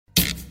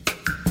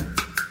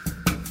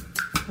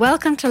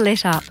Welcome to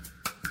Lit Up.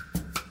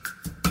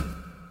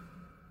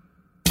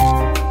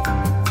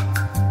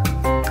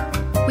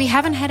 We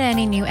haven't had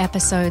any new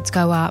episodes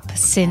go up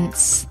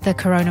since the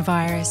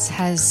coronavirus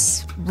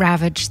has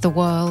ravaged the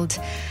world.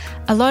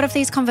 A lot of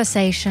these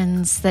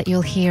conversations that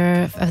you'll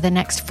hear of the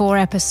next 4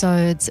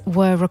 episodes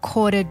were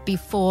recorded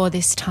before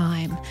this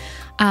time.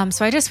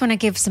 So I just want to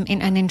give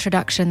an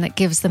introduction that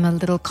gives them a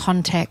little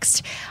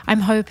context.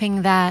 I'm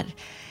hoping that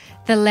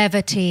the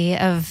levity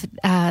of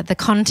the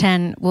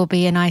content will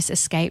be a nice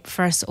escape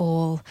for us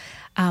all,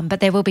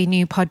 but there will be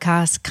new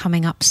podcasts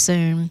coming up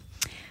soon.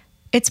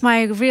 It's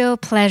my real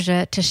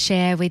pleasure to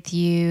share with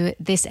you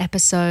this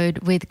episode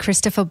with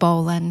Christopher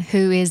Bollen,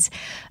 who is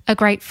a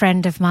great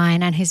friend of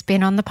mine and has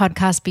been on the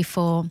podcast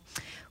before,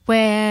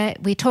 where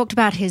we talked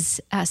about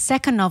his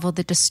second novel,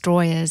 The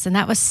Destroyers, and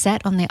that was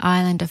set on the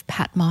island of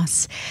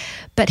Patmos.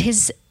 But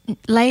his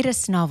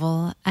latest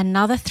novel,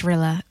 another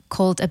thriller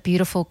called A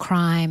Beautiful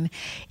Crime,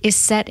 is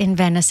set in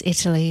Venice,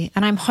 Italy.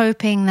 And I'm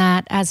hoping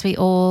that as we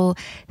all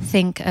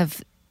think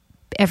of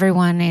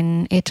everyone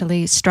in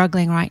Italy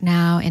struggling right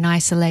now in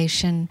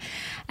isolation,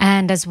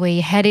 and as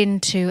we head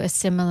into a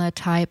similar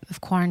type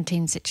of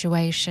quarantine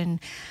situation,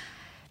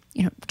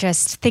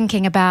 just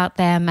thinking about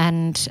them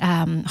and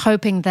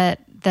hoping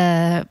that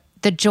the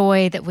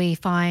joy that we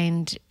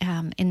find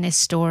in this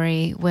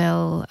story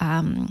will,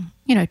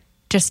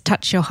 just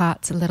touch your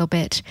hearts a little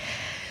bit.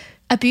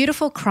 A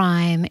Beautiful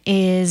Crime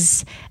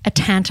is a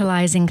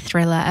tantalizing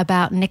thriller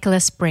about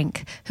Nicholas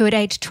Brink, who at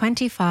age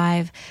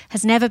 25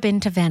 has never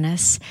been to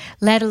Venice,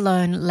 let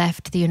alone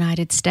left the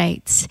United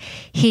States.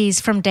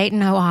 He's from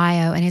Dayton,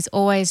 Ohio, and is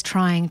always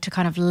trying to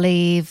kind of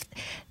leave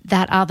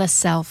that other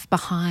self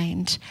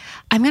behind.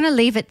 I'm going to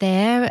leave it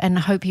there and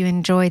hope you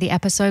enjoy the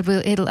episode.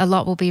 A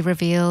lot will be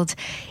revealed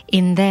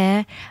in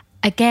there.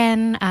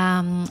 Again,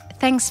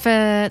 thanks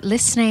for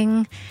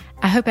listening.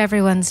 I hope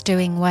everyone's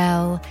doing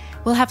well.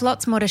 We'll have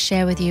lots more to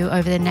share with you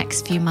over the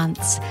next few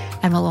months,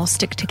 and we'll all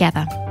stick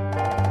together.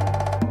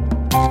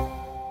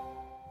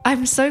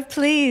 I'm so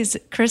pleased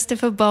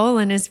Christopher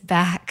Bollen is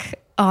back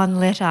on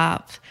Lit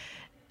Up.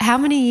 How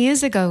many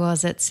years ago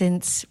was it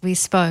since we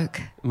spoke?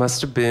 Must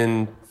have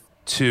been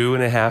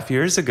 2.5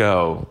 years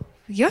ago.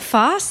 You're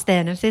fast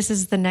then, if this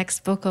is the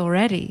next book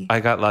already.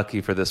 I got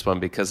lucky for this one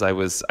because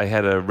I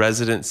had a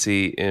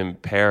residency in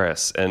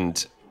Paris,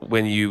 and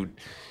when you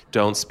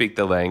don't speak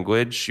the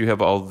language, you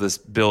have all this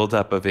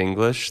buildup of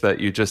English that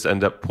you just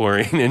end up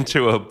pouring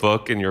into a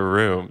book in your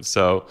room.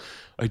 So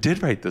I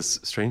did write this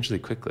strangely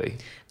quickly.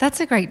 That's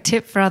a great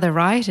tip for other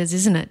writers,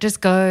 isn't it?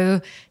 Just go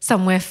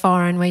somewhere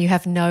foreign where you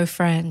have no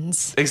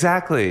friends.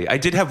 Exactly. I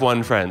did have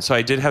one friend, so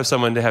I did have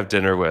someone to have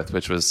dinner with,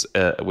 which was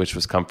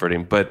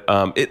comforting. But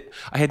I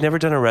had never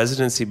done a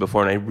residency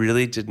before, and I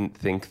really didn't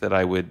think that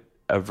I would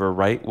ever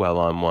write well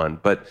on one.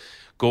 But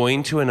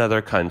going to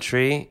another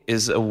country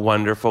is a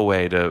wonderful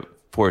way to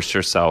force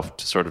yourself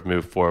to sort of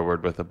move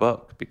forward with a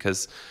book,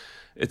 because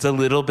it's a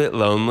little bit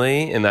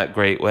lonely in that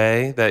great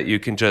way that you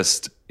can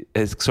just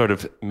sort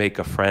of make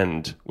a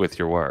friend with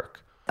your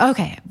work.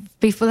 Okay,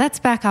 let's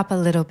back up a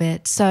little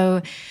bit.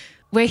 So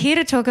we're here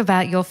to talk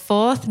about your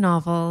 4th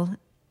novel,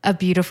 A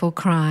Beautiful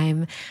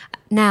Crime.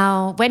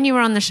 Now, when you were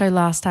on the show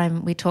last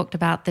time, we talked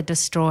about The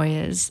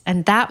Destroyers,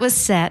 and that was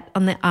set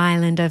on the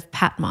island of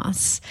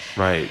Patmos.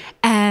 Right.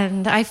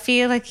 And I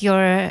feel like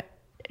you're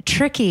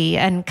tricky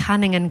and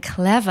cunning and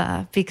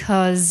clever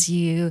because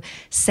you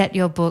set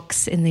your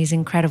books in these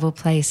incredible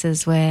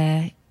places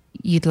where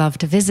you'd love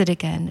to visit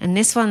again. And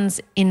this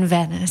one's in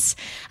Venice.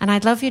 And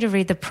I'd love you to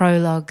read the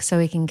prologue so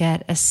we can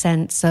get a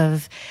sense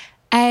of,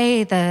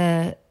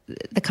 the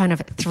kind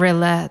of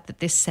thriller that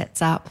this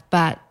sets up,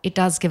 but it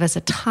does give us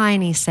a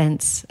tiny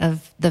sense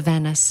of the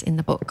Venice in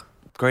the book.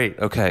 Great.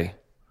 Okay.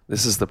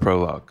 This is the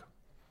prologue.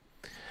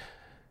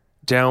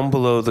 Down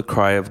below the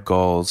cry of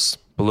gulls,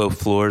 below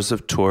floors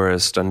of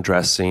tourists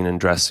undressing and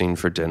dressing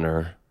for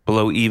dinner,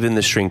 below even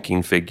the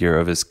shrinking figure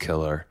of his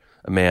killer,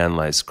 a man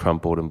lies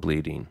crumpled and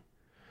bleeding.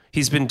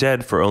 He's been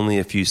dead for only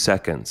a few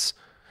seconds.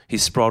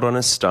 He's sprawled on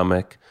his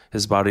stomach,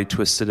 his body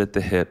twisted at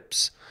the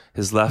hips,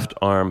 his left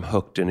arm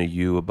hooked in a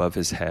U above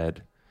his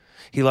head.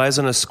 He lies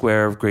on a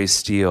square of gray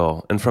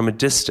steel, and from a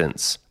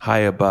distance, high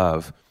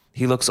above,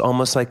 he looks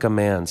almost like a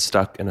man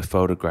stuck in a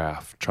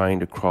photograph, trying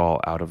to crawl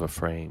out of a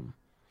frame.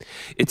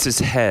 It's his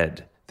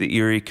head, the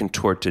eerie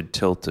contorted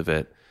tilt of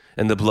it,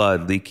 and the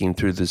blood leaking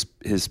through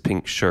his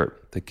pink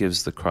shirt that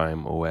gives the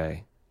crime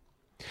away.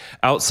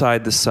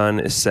 Outside, the sun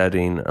is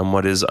setting on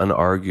what is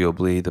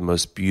unarguably the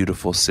most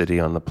beautiful city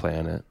on the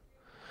planet.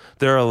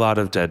 There are a lot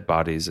of dead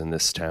bodies in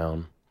this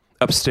town.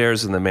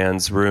 Upstairs in the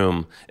man's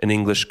room, an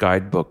English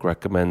guidebook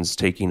recommends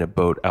taking a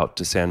boat out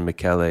to San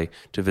Michele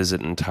to visit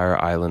an entire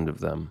island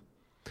of them.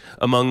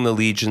 Among the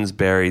legions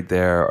buried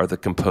there are the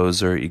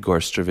composer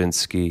Igor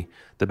Stravinsky,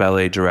 the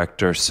ballet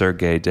director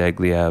Sergei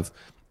Diaghilev,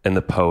 and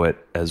the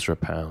poet Ezra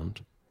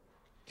Pound.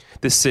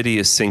 This city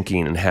is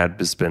sinking and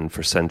has been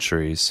for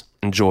centuries.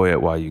 Enjoy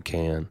it while you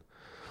can.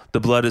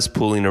 The blood is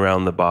pooling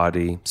around the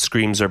body.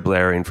 Screams are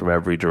blaring from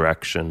every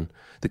direction.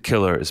 The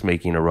killer is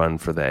making a run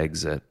for the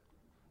exit.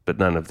 But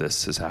none of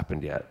this has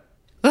happened yet.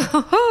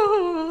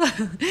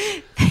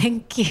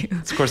 Thank you.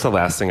 It's, of course, the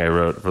last thing I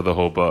wrote for the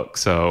whole book.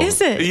 So is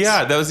it?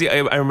 Yeah, that was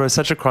I'm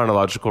such a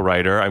chronological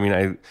writer. I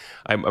mean,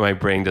 my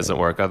brain doesn't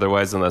work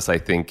otherwise unless I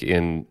think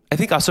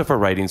also for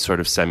writing sort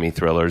of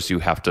semi-thrillers, you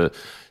have to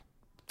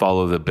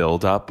follow the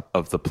build-up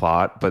of the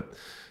plot. But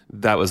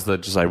that was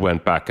I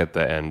went back at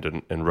the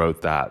end and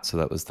wrote that. So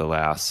that was the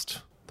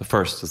last. The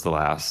first is the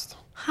last.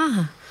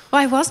 Huh.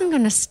 Well, I wasn't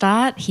going to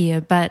start here,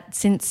 but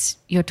since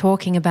you're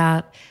talking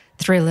about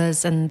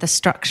thrillers and the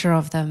structure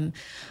of them,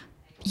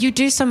 you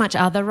do so much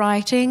other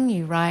writing.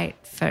 You write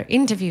for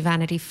Interview,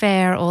 Vanity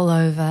Fair, all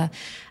over.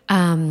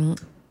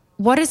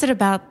 What is it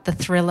about the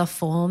thriller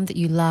form that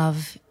you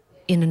love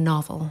in a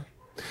novel?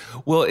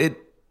 Well, it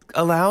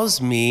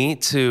allows me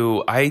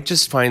to, I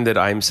just find that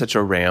I'm such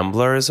a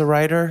rambler as a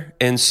writer.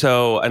 And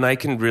I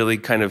can really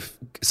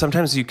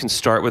sometimes you can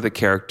start with a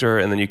character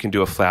and then you can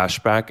do a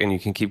flashback and you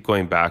can keep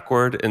going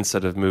backward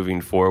instead of moving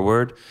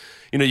forward.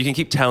 You can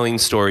keep telling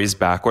stories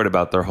backward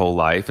about their whole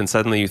life, and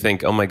suddenly you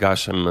think, oh my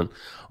gosh, I'm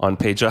on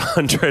page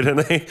 100 and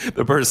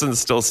the person's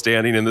still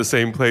standing in the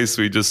same place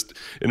we just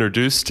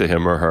introduced to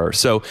him or her.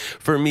 So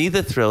for me,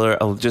 the thriller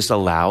just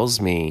allows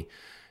me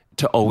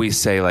to always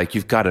say, like,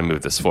 you've got to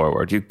move this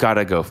forward. You've got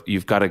to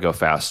go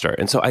faster.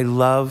 And so I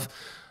love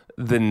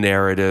the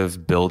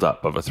narrative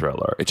buildup of a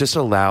thriller. It just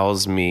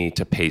allows me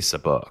to pace a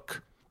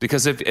book.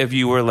 Because if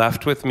you were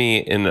left with me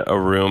in a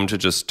room to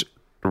just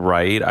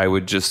write, I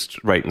would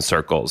just write in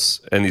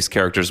circles, and these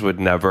characters would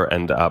never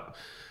end up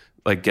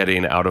like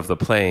getting out of the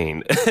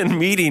plane and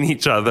meeting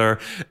each other.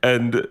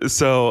 And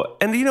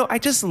I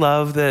just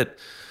love that.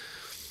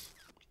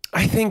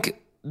 I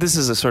think this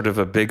is a sort of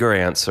a bigger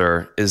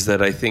answer, is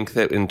that I think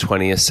that in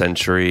 20th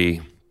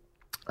century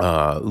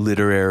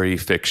literary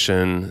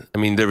fiction, I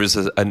mean, there's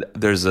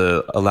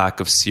a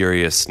lack of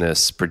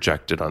seriousness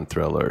projected on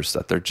thrillers,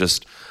 that they're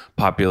just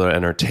popular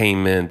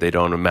entertainment. They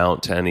don't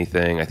amount to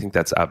anything. I think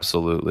that's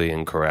absolutely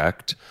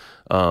incorrect.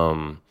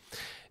 And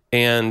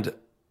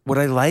what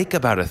I like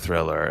about a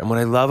thriller, and what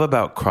I love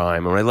about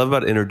crime, and what I love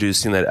about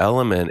introducing that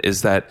element,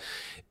 is that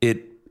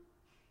it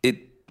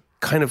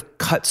kind of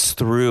cuts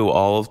through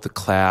all of the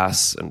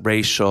class and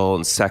racial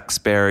and sex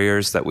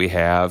barriers that we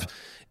have,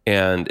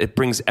 and it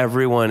brings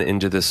everyone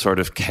into this sort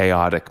of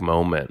chaotic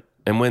moment.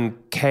 And when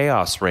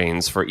chaos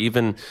reigns for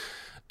even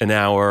an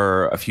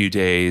hour, a few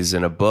days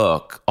in a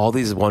book, all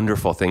these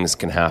wonderful things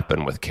can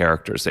happen with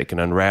characters. They can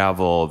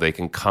unravel, they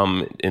can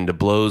come into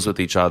blows with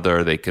each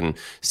other, they can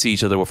see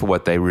each other for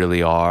what they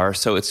really are.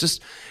 So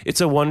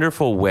it's a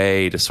wonderful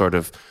way to sort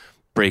of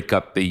break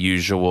up the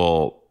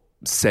usual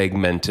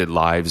segmented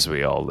lives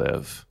we all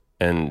live.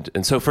 And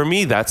so for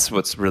me, that's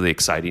what's really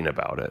exciting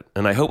about it.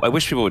 And I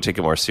wish people would take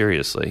it more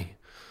seriously.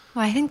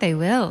 Well, I think they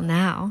will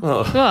now.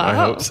 Oh, I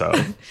hope so.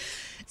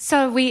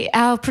 So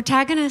our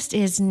protagonist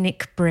is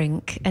Nick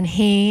Brink, and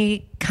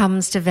he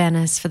comes to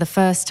Venice for the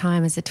first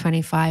time as a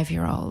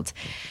 25-year-old.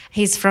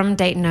 He's from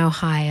Dayton,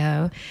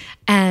 Ohio,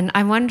 and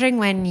I'm wondering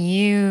when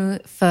you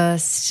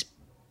first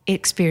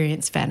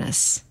experienced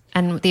Venice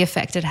and the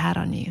effect it had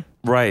on you.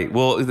 Right.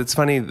 Well, it's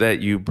funny that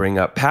you bring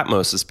up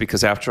Patmos,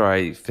 because after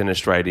I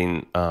finished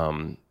writing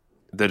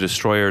The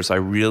Destroyers, I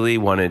really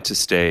wanted to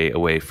stay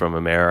away from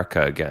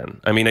America again.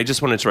 I mean, I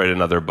just wanted to write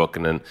another book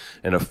in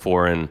a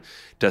foreign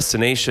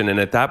destination. And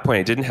at that point,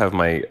 I didn't have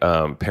my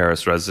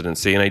Paris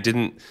residency, and I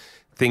didn't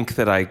think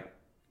that I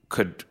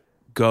could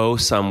go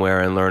somewhere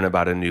and learn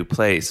about a new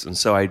place. And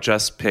so I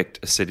just picked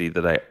a city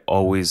that I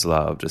always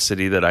loved, a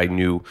city that I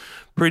knew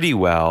pretty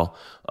well.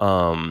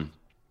 And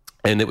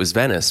it was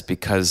Venice,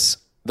 because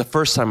the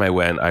first time I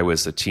went, I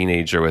was a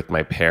teenager with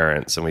my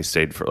parents, and we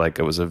stayed for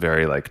it was a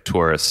very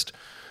tourist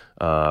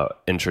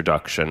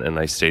introduction, and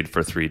I stayed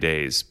for 3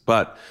 days.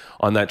 But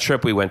on that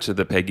trip, we went to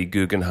the Peggy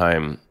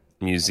Guggenheim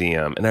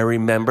Museum, and I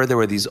remember there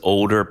were these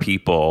older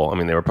people, I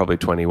mean, they were probably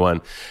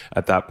 21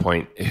 at that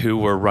point, who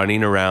were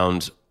running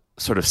around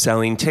sort of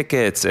selling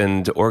tickets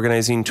and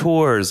organizing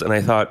tours, and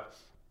I thought,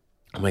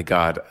 oh my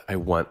God, I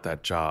want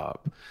that job.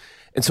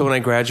 And so when I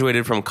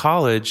graduated from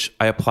college,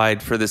 I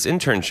applied for this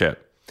internship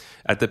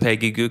at the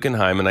Peggy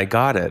Guggenheim, and I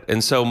got it.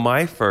 And so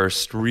my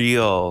first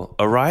real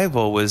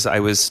arrival was, I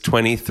was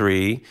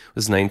 23, it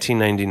was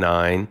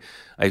 1999.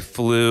 I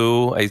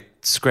flew, I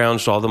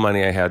scrounged all the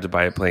money I had to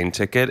buy a plane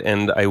ticket,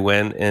 and I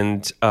went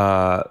and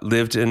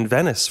lived in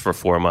Venice for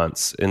 4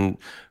 months in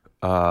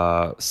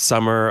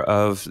summer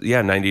of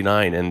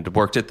 99, and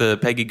worked at the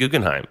Peggy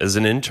Guggenheim as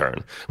an intern.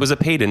 It was a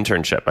paid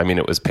internship. I mean,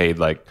 it was paid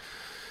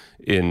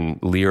in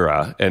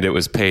lira, and it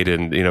was paid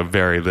in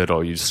very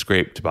little. You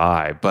scraped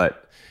by, but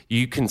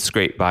you can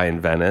scrape by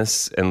in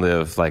Venice and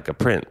live like a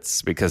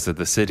prince, because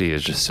the city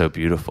is just so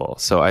beautiful.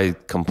 So I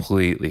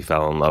completely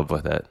fell in love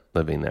with it,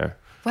 living there.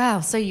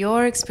 Wow, so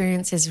your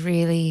experience is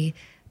really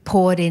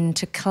poured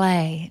into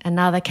Clay,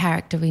 another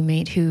character we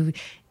meet who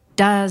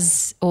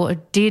does or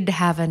did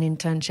have an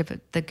internship at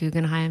the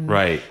Guggenheim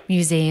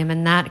Museum,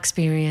 and that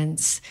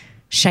experience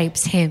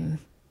shapes him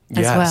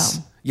as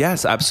well.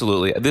 Yes,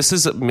 absolutely. This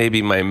is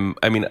maybe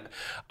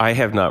I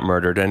have not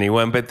murdered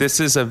anyone, but this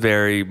is a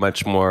very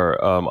much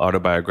more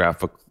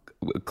autobiographical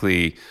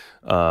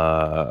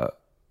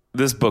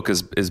this book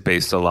is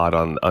based a lot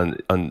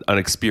on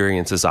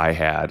experiences I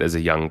had as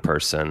a young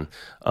person,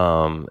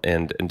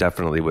 and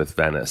definitely with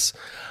Venice.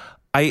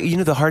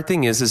 The hard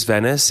thing is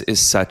Venice is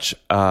such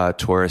a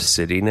tourist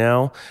city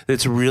now that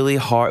it's really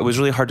hard. It was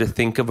really hard to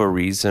think of a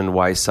reason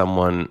why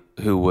someone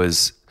who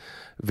was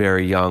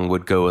very young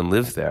would go and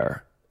live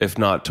there, if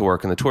not to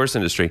work in the tourist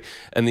industry.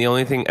 And the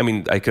only thing,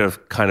 I could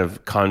have kind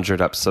of conjured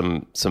up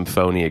some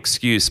phony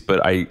excuse,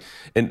 but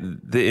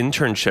the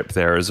internship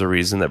there is a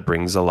reason that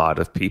brings a lot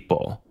of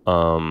people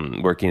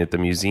working at the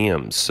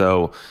museum.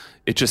 So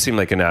it just seemed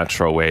like a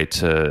natural way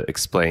to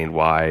explain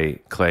why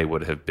Clay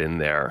would have been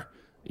there.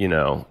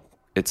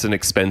 It's an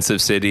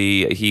expensive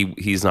city.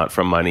 He's not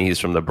from money. He's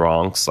from the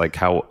Bronx. Like,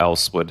 how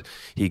else would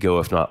he go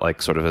if not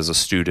like sort of as a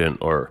student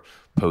or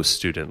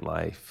post-student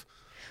life?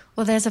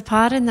 Well, there's a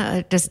part in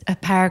just a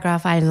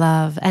paragraph I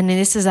love, and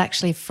this is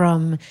actually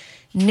from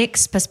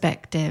Nick's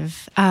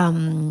perspective,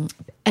 and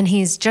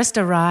he's just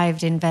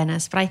arrived in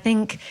Venice, but I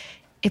think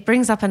it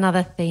brings up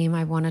another theme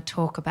I want to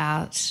talk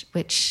about,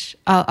 which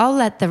I'll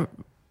let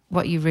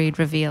what you read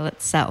reveal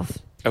itself.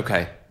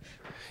 Okay.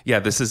 Yeah,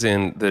 this is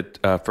in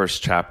the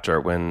first chapter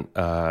when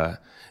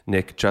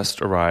Nick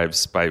just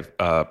arrives by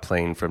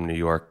plane from New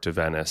York to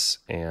Venice,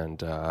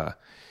 and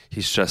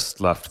he's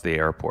just left the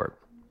airport.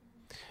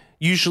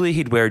 Usually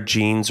he'd wear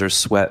jeans or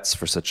sweats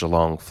for such a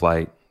long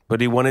flight,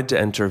 but he wanted to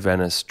enter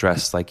Venice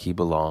dressed like he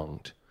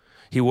belonged.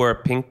 He wore a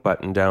pink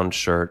button-down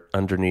shirt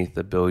underneath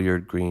a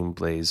billiard green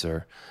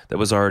blazer that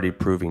was already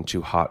proving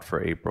too hot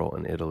for April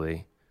in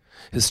Italy.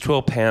 His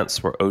twill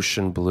pants were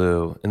ocean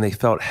blue, and they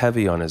felt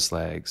heavy on his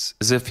legs,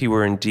 as if he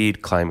were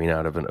indeed climbing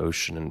out of an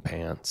ocean in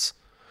pants.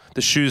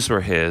 The shoes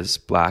were his,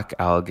 black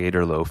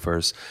alligator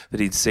loafers that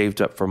he'd saved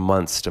up for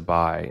months to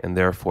buy and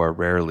therefore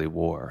rarely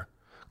wore.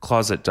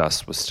 Closet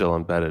dust was still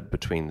embedded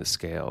between the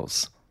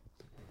scales.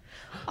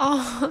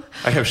 Oh,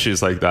 I have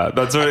shoes like that.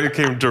 That's where it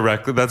came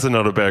directly. That's an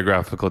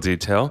autobiographical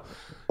detail.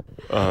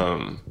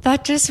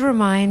 That just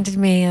reminded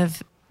me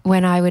of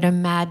when I would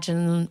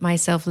imagine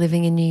myself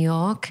living in New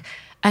York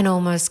and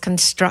almost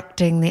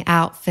constructing the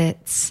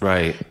outfits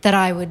that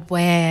I would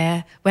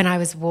wear when I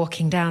was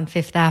walking down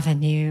Fifth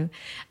Avenue.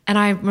 And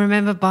I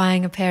remember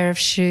buying a pair of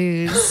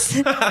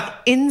shoes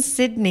in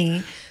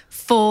Sydney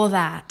for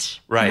that.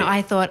 Right.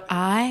 I thought,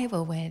 I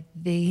will wear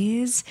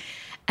these.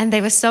 And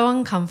they were so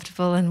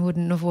uncomfortable and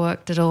wouldn't have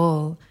worked at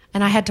all.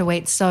 And I had to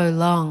wait so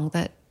long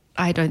that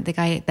I don't think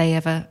they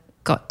ever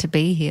got to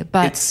be here.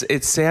 But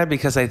it's sad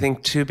because I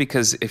think, too,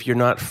 because if you're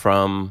not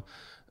from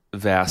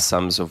vast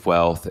sums of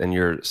wealth and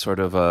you're sort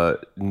of a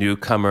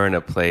newcomer in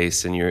a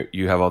place and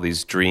you have all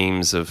these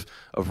dreams of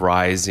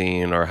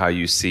rising or how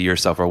you see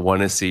yourself or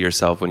want to see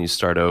yourself when you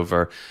start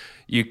over,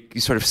 you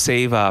sort of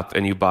save up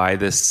and you buy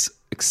this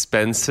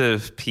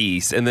expensive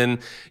piece and then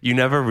you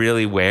never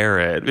really wear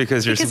it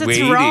because you're just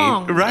waiting.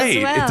 Wrong right.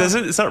 as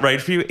well. It's not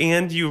right for you,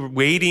 and you're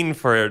waiting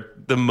for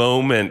the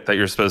moment that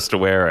you're supposed to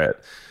wear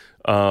it.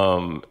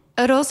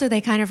 But also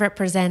they kind of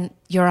represent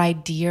your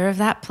idea of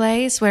that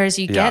place, whereas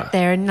you get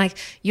there and like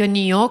your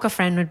New Yorker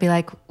friend would be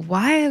like,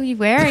 why are you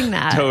wearing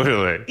that?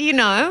 Totally.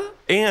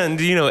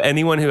 And,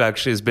 anyone who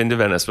actually has been to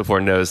Venice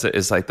before knows that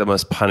it's like the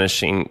most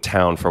punishing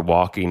town for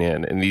walking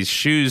in. And these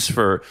shoes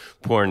for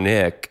poor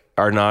Nick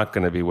are not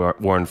going to be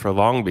worn for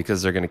long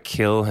because they're going to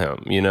kill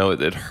him.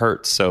 It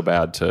hurts so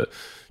bad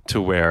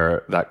to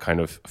wear that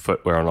kind of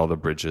footwear on all the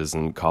bridges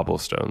and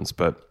cobblestones.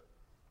 But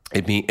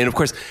and of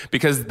course,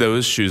 because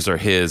those shoes are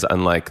his,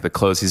 unlike the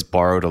clothes, he's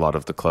borrowed a lot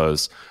of the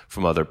clothes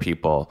from other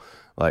people.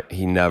 Like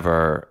he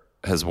never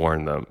has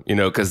worn them,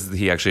 because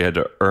he actually had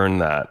to earn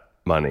that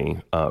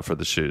money for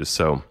the shoes.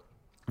 So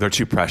they're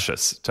too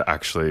precious to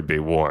actually be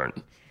worn.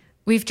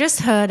 We've just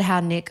heard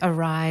how Nick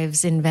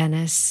arrives in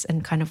Venice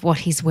and kind of what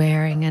he's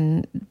wearing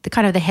and the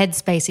kind of the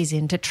headspace he's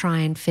in to try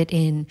and fit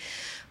in.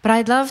 But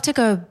I'd love to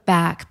go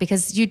back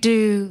because you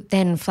do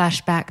then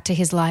flash back to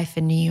his life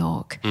in New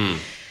York.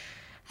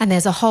 And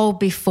there's a whole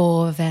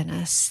before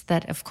Venice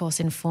that, of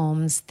course,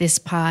 informs this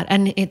part.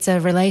 And it's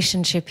a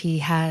relationship he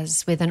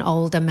has with an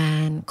older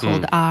man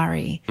called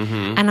Ari.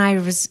 Mm-hmm. And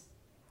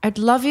I'd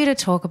love you to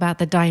talk about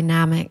the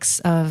dynamics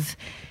of,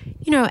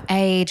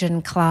 age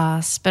and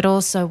class, but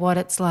also what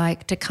it's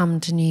like to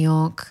come to New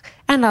York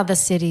and other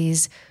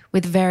cities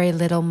with very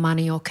little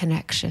money or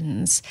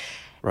connections.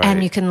 Right.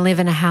 And you can live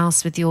in a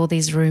house with all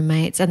these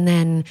roommates. And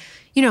then,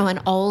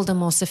 an older,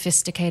 more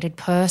sophisticated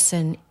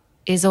person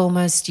is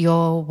almost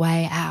your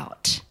way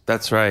out.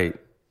 That's right.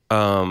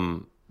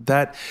 And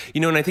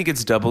I think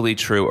it's doubly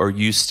true, or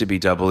used to be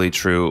doubly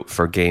true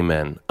for gay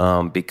men,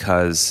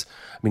 because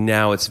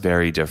now it's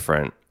very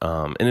different.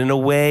 And in a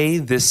way,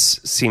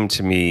 this seemed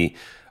to me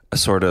a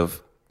sort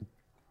of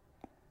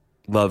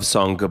love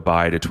song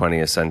goodbye to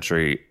 20th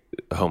century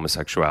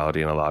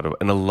homosexuality in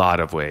a lot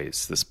of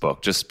ways, this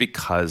book, just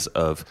because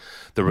of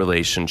the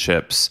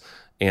relationships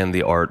and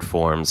the art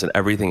forms and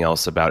everything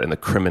else about it, and the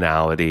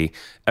criminality,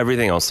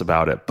 everything else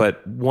about it.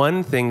 But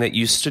one thing that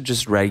used to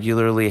just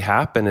regularly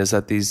happen is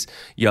that these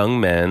young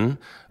men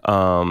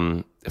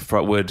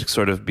would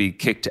sort of be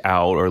kicked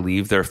out or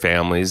leave their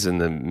families in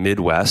the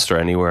Midwest or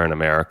anywhere in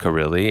America,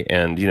 really.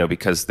 And,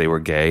 because they were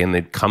gay, and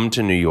they'd come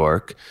to New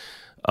York.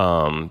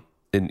 And,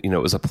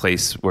 it was a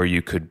place where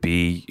you could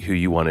be who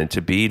you wanted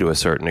to be to a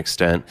certain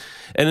extent.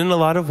 And in a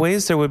lot of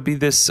ways, there would be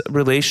this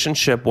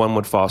relationship one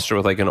would foster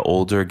with like an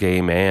older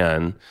gay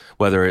man,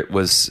 whether it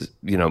was,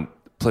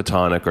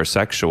 platonic or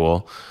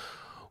sexual,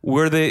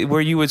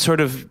 where you would sort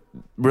of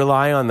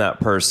rely on that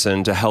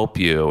person to help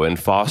you and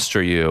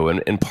foster you.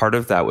 And part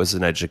of that was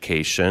an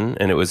education,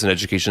 and it was an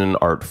education in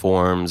art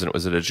forms, and it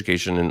was an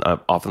education in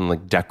often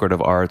like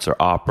decorative arts or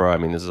opera. I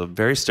mean, this is a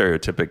very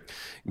stereotypic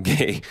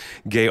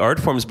gay art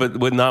forms, but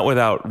not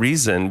without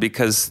reason,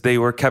 because they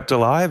were kept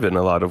alive in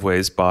a lot of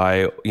ways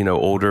by,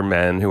 older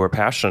men who were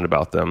passionate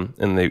about them,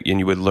 and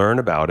you would learn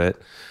about it.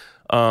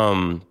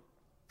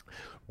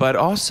 But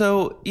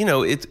also,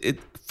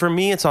 for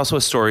me, it's also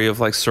a story of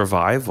like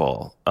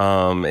survival.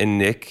 And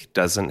Nick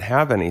doesn't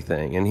have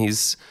anything, and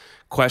he's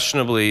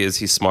questionably, is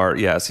he smart?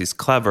 Yes, he's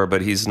clever,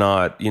 but he's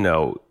not,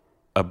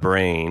 a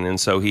brain. And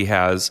so he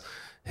has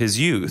his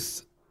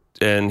youth,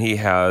 and he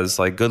has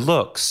like good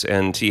looks,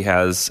 and he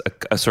has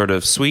a sort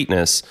of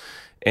sweetness,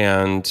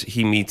 and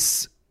he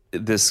meets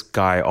this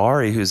guy,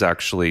 Ari, who's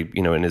actually,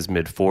 in his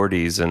mid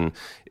 40s and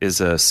is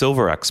a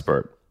silver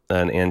expert,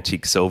 an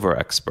antique silver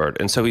expert.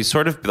 And so he's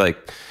sort of like,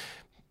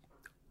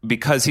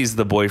 because he's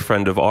the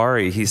boyfriend of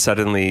Ari, he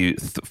suddenly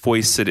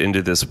foisted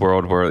into this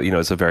world where,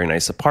 it's a very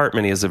nice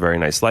apartment. He has a very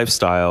nice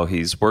lifestyle.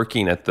 He's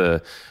working at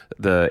the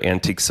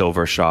antique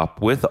silver shop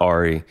with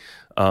Ari.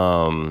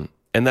 And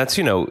that's,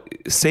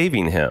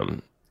 saving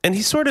him. And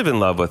he's sort of in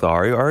love with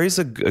Ari. Ari's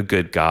a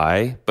good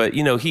guy, but,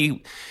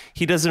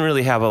 he doesn't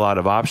really have a lot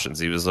of options.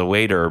 He was a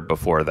waiter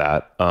before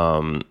that.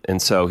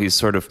 And so he's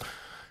sort of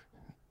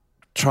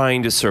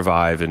trying to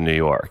survive in New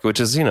York,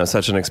 which is,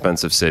 such an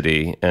expensive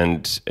city.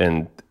 And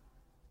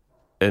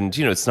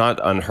it's not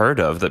unheard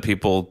of that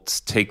people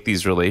take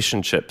these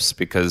relationships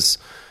because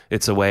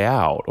it's a way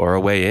out, or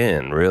a way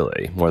in,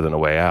 really, more than a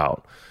way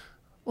out.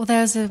 Well,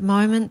 there was a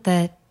moment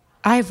that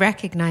I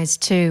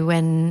recognized too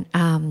when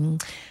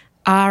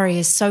Ari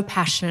is so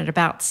passionate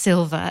about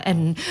silver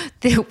and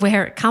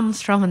where it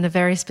comes from and the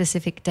very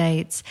specific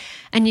dates.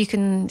 And you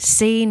can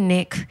see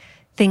Nick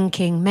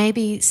thinking,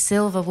 maybe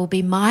silver will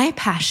be my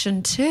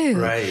passion too.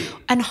 Right.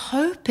 And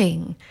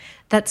hoping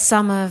that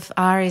some of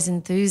Ari's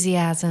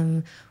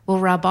enthusiasm will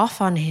rub off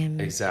on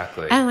him.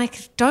 Exactly.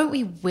 And don't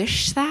we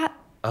wish that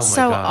God.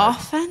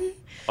 often?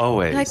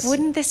 Always.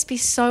 Wouldn't this be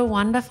so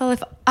wonderful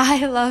if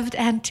I loved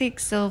antique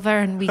silver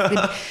and we could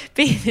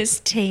be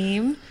this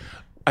team?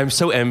 I'm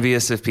so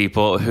envious of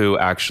people who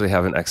actually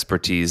have an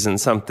expertise in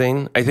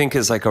something. I think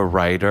as like a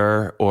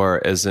writer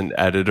or as an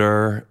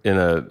editor in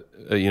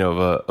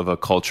of a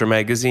culture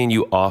magazine,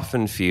 you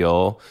often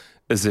feel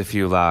as if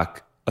you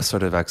lack a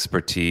sort of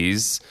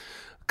expertise.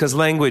 Because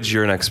language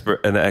you're an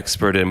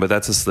expert in, but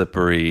that's a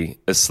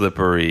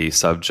slippery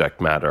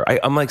subject matter.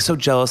 I'm like so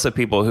jealous of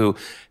people who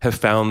have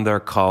found their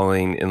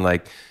calling in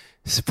like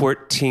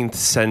 14th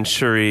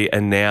century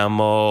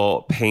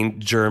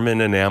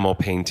German enamel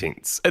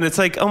paintings. And it's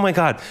like, oh my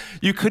God,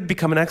 you could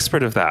become an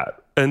expert of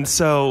that. And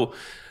so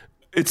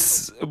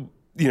it's,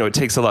 it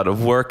takes a lot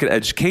of work and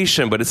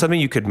education, but it's something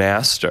you could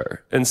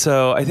master. And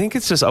so I think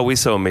it's just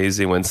always so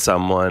amazing when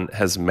someone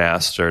has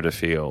mastered a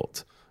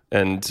field.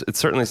 And it's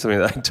certainly something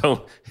that I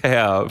don't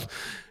have.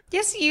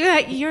 Yes,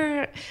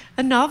 you're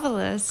a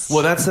novelist.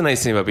 Well, that's the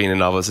nice thing about being a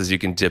novelist is you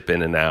can dip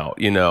in and out.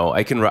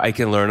 I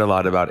can learn a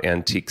lot about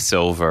antique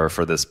silver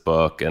for this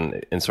book,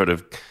 and sort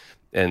of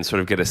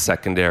get a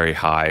secondary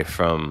high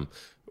from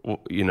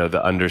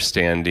the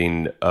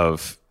understanding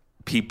of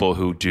people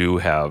who do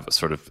have a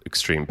sort of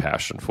extreme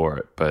passion for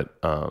it.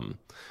 But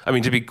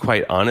to be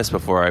quite honest,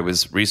 before I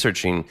was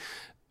researching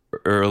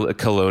early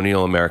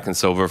colonial American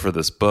silver for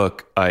this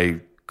book,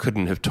 I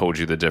couldn't have told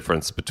you the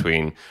difference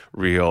between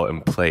real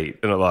and plate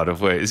in a lot of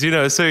ways,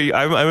 so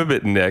I'm a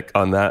bit Nick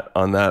on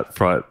that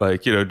front,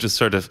 just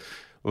sort of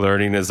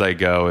learning as I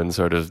go and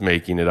sort of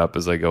making it up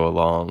as I go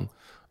along.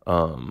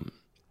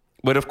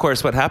 But of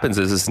course what happens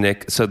is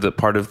Nick, so the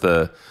part of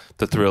the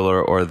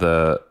thriller or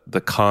the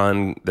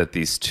con that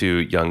these two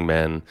young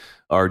men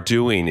are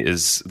doing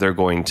is they're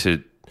going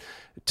to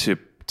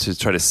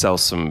try to sell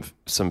some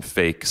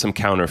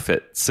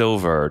counterfeit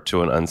silver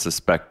to an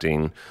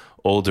unsuspecting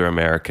older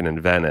American in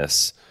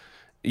Venice,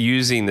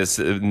 using this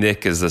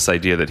Nick as this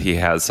idea that he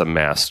has some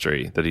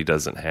mastery that he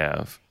doesn't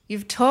have.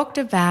 You've talked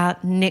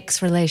about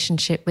Nick's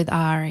relationship with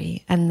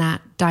Ari and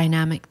that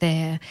dynamic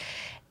there.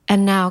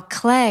 And now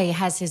Clay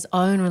has his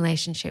own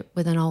relationship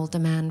with an older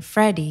man,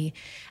 Freddie.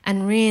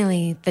 And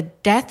really the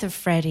death of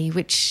Freddie,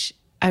 which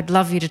I'd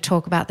love you to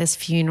talk about this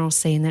funeral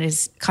scene that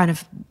is kind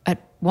of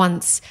at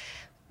once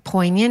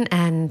poignant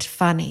and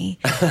funny.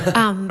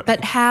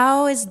 But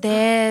how is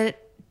their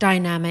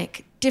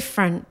dynamic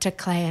different to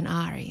Clay and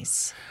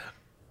Ari's?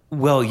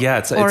 Well,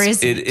 yeah,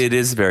 it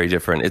is very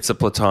different. It's a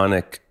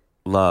platonic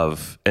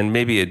love, and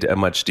maybe a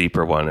much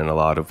deeper one in a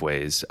lot of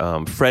ways.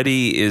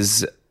 Freddie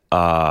is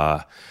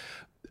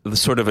the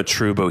sort of a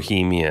true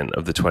bohemian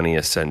of the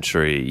 20th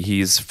century.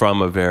 He's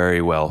from a very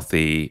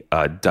wealthy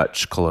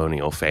Dutch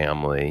colonial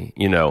family,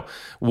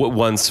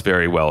 once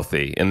very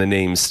wealthy, and the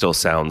name still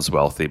sounds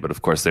wealthy, but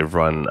of course they've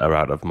run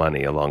out of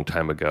money a long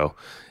time ago.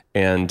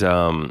 And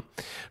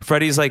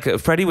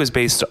Freddie was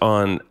based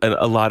on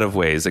a lot of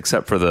ways,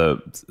 except for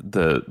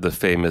the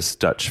famous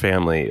Dutch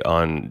family,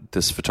 on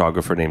this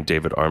photographer named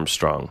David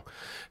Armstrong,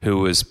 who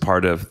was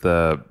part of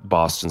the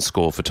Boston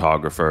School of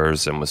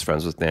Photographers and was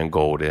friends with Nan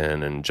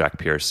Goldin and Jack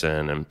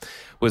Pearson, and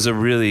was a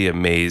really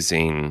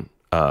amazing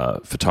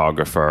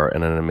photographer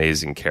and an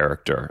amazing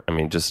character. I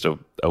mean, just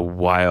a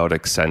wild,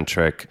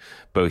 eccentric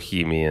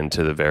bohemian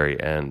to the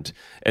very end.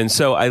 And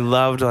so I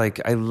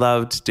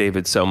loved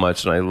David so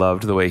much, and I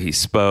loved the way he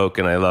spoke,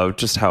 and I loved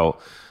just how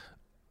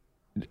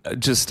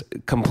just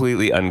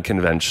completely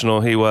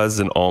unconventional he was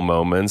in all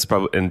moments,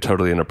 probably, and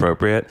totally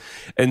inappropriate.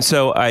 And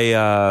so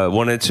I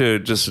wanted to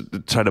just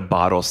try to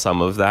bottle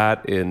some of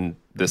that in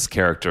this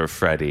character of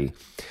Freddie.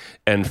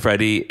 And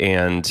Freddie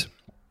and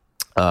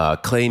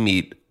Clay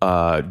meet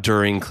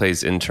during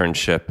Clay's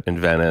internship in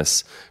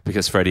Venice,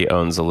 because Freddie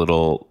owns a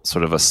little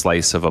sort of a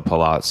slice of a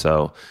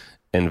palazzo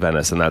in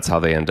Venice, and that's how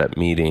they end up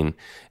meeting.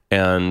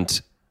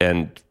 And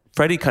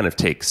Freddie kind of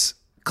takes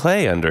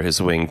Clay under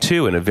his wing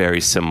too, in a very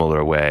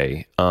similar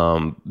way.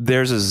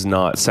 Theirs is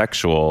not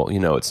sexual,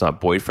 it's not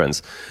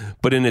boyfriends,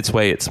 but in its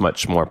way, it's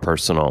much more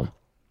personal.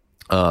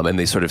 And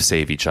they sort of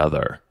save each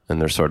other,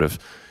 and they're sort of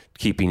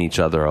keeping each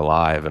other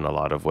alive in a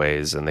lot of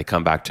ways. And they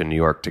come back to New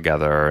York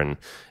together,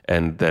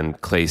 and then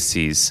Clay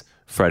sees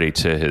Freddie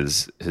to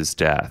his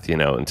death,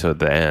 until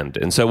the end.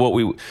 And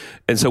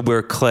so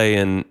where Clay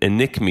and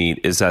Nick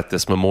meet is at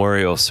this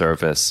memorial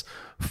service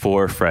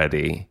for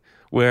Freddie,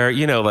 where,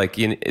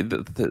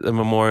 the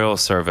memorial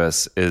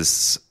service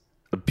is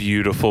a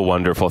beautiful,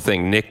 wonderful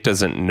thing. Nick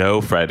doesn't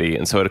know Freddie,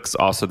 and so it's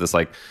also this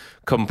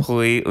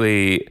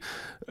completely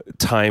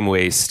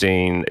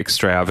time-wasting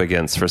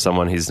extravagance for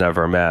someone he's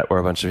never met, where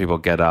a bunch of people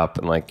get up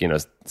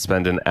and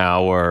spend an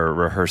hour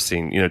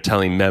rehearsing,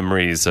 telling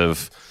memories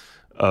of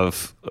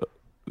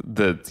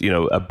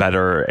the a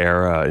better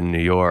era in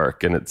New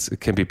York, and it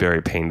can be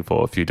very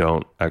painful if you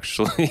don't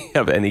actually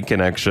have any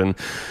connection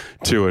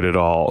to it at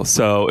all.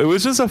 So it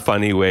was just a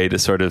funny way to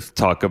sort of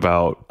talk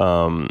about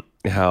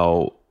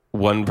how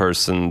one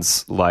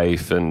person's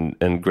life and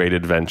great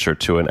adventure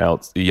to a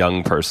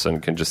young person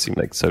can just seem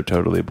so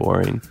totally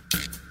boring.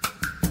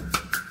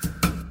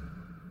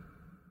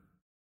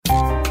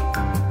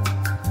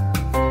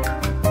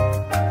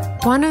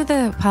 One of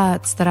the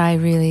parts that I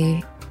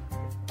really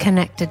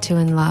connected to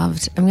and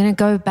loved, I'm going to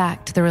go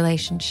back to the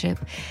relationship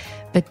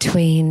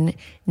between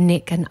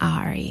Nick and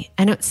Ari.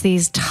 And it's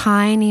these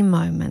tiny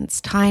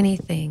moments, tiny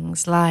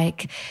things,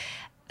 like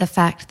the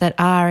fact that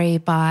Ari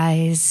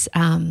buys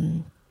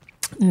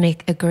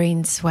Nick a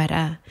green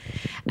sweater,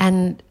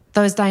 and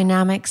those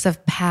dynamics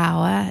of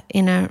power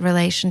in a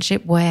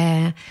relationship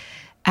where,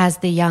 as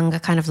the younger,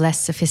 kind of less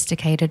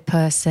sophisticated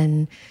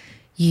person,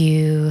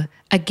 you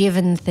are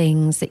given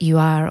things that you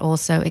are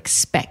also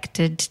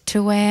expected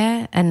to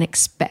wear and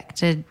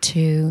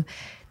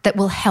that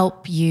will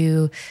help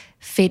you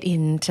fit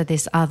into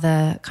this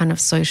other kind of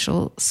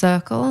social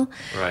circle.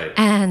 Right.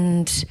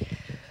 And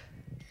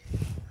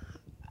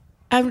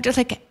I'm just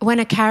when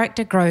a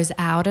character grows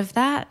out of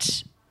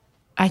that,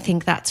 I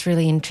think that's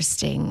really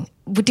interesting.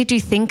 Did you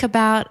think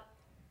about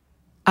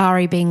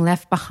Ari being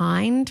left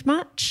behind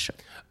much?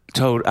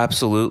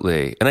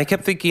 Absolutely. And I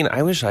kept thinking,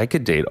 I wish I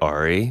could date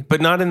Ari,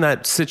 but not in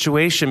that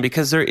situation,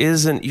 because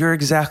you're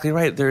exactly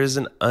right. There is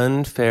an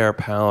unfair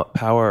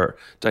power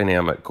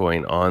dynamic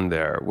going on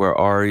there, where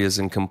Ari is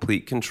in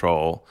complete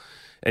control,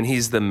 and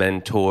he's the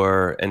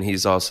mentor, and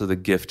he's also the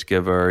gift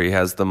giver. He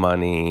has the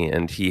money,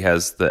 and he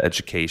has the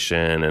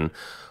education and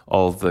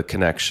all the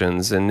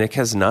connections, and Nick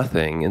has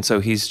nothing. And so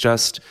he's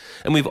just,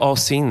 and we've all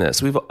seen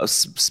this.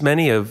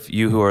 Many of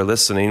you who are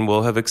listening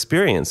will have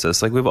experienced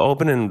this. We've all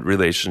been in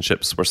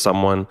relationships where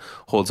someone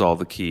holds all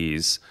the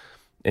keys,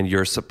 and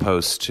you're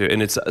supposed to,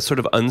 and it's sort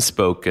of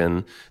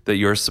unspoken that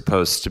you're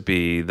supposed to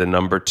be the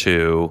number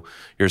two.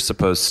 You're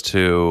supposed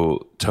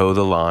to toe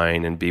the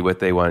line and be what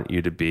they want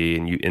you to be.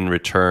 And in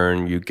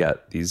return, you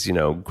get these,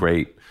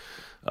 great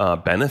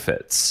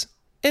benefits.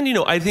 And,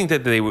 I think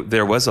that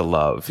there was a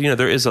love.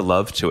 There is a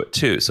love to it,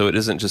 too. So it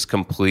isn't just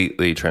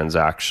completely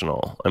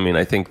transactional. I mean,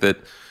 I think that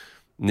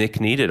Nick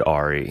needed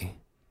Ari,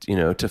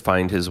 to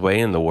find his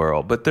way in the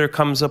world. But there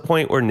comes a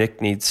point where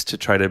Nick needs to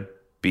try to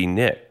be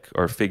Nick,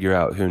 or figure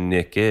out who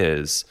Nick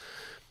is.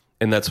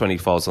 And that's when he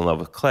falls in love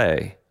with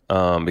Clay,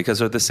 because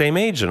they're the same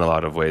age in a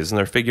lot of ways. And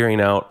they're figuring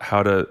out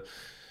how to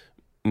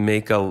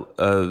make a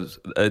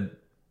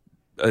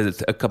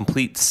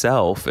complete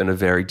self in a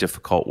very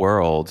difficult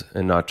world,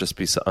 and not just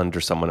be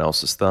under someone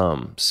else's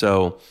thumb.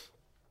 So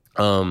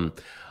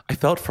I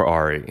felt for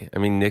Ari. I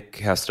mean, Nick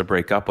has to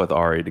break up with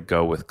Ari to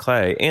go with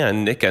Clay,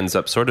 and Nick ends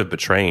up sort of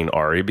betraying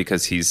Ari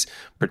because he's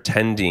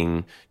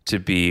pretending to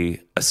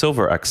be a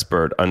silver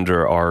expert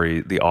under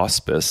Ari, the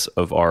auspice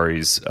of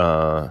Ari's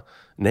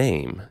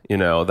name.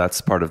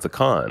 That's part of the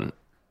con.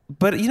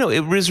 but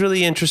it was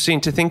really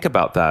interesting to think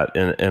about that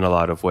in a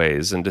lot of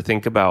ways, and to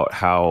think about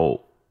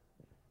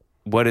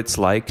what it's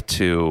like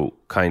to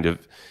kind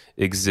of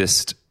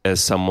exist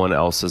as someone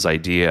else's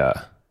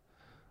idea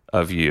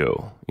of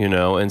you,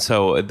 and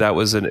so it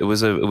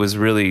was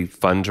really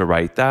fun to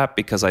write that,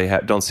 because I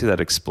don't see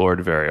that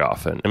explored very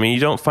often. I mean, you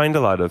don't find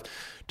a lot of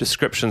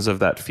descriptions of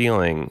that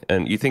feeling,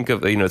 and you think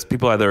of it's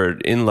people either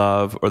in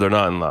love or they're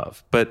not in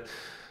love, but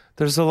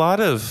there's a lot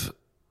of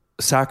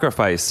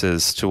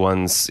sacrifices to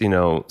one's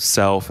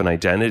self and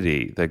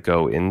identity that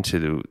go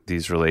into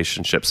these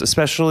relationships,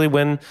 especially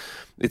when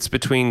it's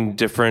between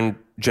different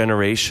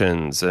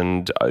generations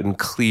and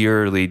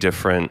clearly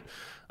different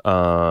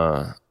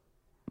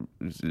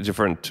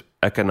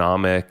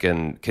economic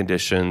and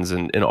conditions.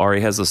 And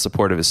Ari has the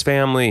support of his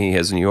family. He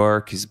has New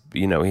York.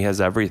 He has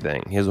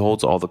everything. He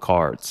holds all the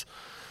cards.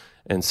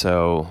 And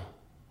so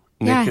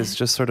Nick is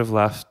just sort of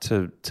left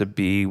to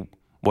be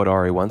what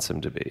Ari wants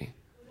him to be.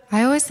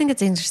 I always think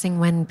it's interesting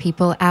when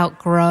people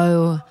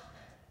outgrow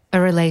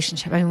a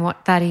relationship. I mean,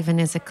 what that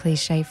even is a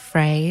cliche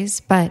phrase,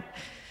 but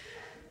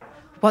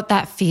what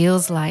that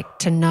feels like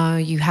to know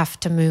you have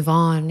to move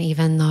on,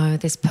 even though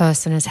this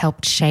person has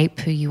helped shape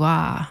who you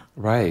are.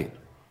 Right.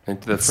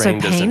 And the frame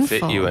doesn't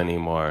fit you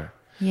anymore.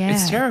 Yeah.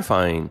 It's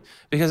terrifying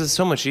because it's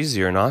so much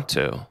easier not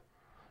to.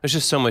 It's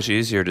just so much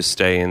easier to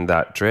stay in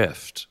that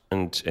drift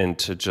and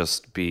to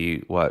just be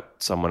what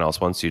someone else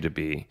wants you to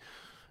be.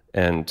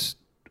 And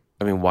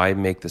I mean, why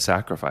make the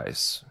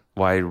sacrifice?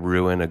 Why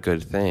ruin a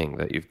good thing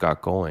that you've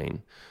got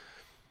going?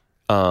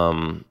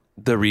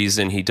 The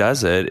reason he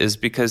does it is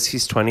because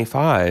he's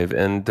 25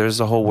 and there's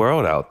a whole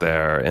world out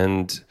there,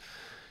 and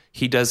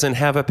he doesn't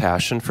have a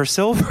passion for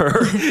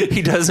silver.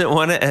 He doesn't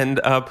want to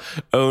end up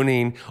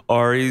owning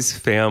Ari's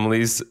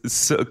family's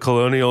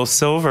colonial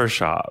silver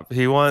shop.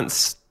 He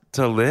wants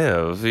to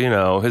live,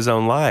 his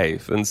own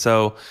life. And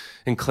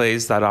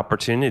Clay's that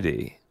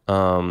opportunity.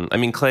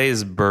 Clay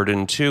is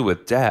burdened too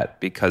with debt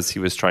because he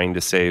was trying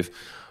to save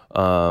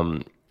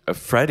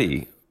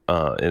Freddie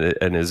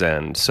in his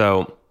end.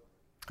 So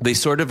they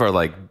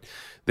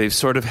they've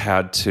sort of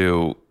had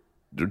to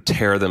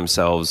tear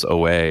themselves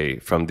away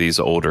from these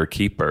older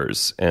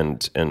keepers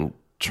and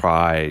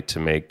try to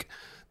make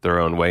their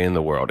own way in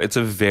the world. It's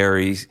a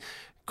very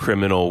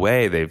criminal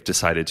way they've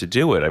decided to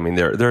do it. I mean,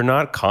 they're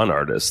not con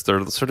artists.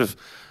 They're sort of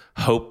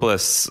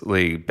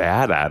hopelessly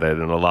bad at it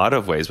in a lot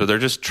of ways, but they're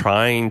just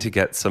trying to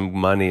get some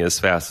money as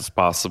fast as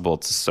possible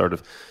to sort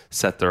of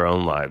set their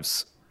own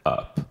lives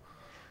up.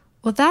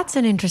 Well, that's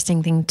an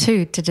interesting thing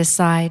too, to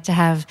decide to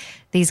have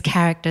these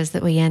characters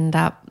that we end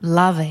up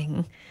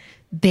loving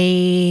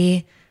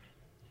be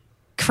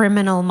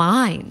criminal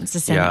minds,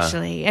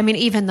 essentially. Yeah. I mean,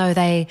 even though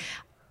they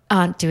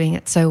aren't doing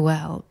it so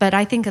well, but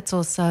I think it's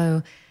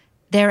also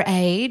their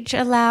age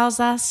allows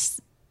us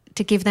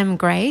to give them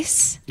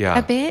grace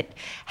a bit.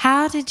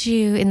 How did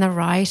you, in the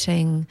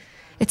writing,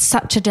 it's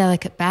such a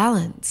delicate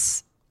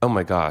balance. Oh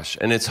my gosh.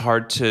 And it's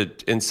hard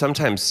and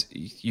sometimes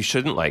you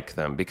shouldn't like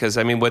them because,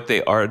 I mean, what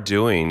they are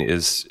doing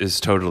is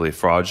totally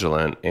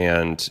fraudulent.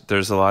 And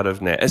there's a lot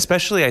of,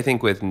 especially I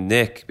think with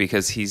Nick,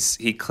 because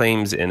he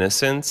claims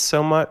innocence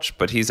so much,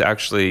 but he's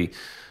actually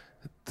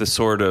the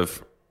sort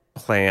of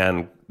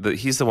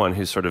he's the one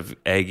who's sort of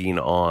egging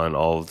on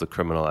all of the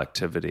criminal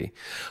activity.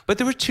 But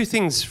there were two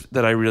things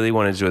that I really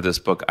wanted to do with this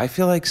book. I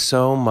feel like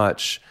so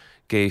much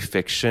gay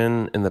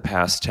fiction in the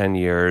past 10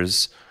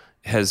 years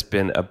has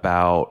been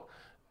about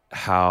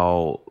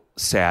how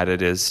sad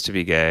it is to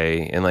be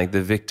gay and like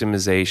the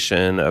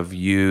victimization of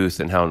youth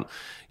and how,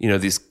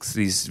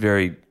 these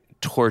very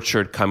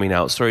tortured coming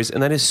out stories.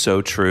 And that is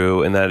so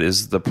true. And that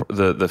is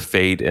the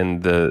fate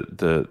and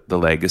the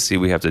legacy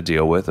we have to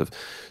deal with of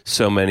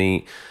so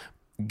many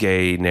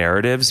gay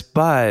narratives,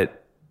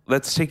 but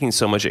that's taking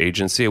so much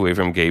agency away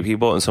from gay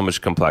people and so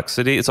much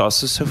complexity. It's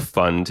also so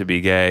fun to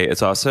be gay.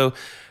 It's also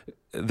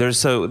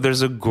there's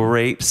a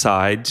great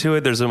side to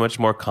it. There's a much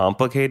more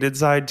complicated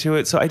side to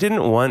it. So I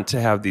didn't want to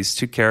have these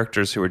two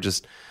characters who are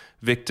just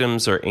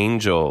victims or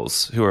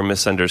angels who are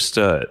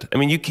misunderstood. I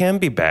mean, you can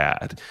be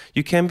bad.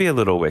 You can be a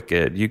little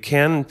wicked. You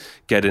can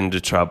get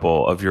into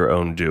trouble of your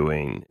own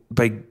doing.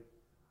 By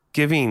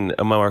giving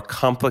a more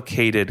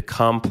complicated,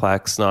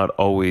 complex, not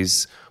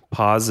always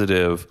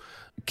positive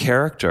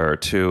character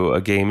to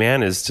a gay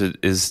man is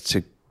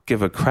to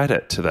give a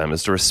credit to them,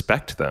 is to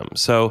respect them.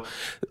 So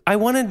I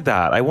wanted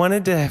that. I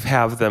wanted to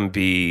have them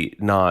be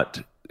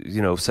not,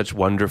 such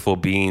wonderful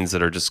beings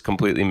that are just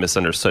completely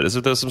misunderstood, as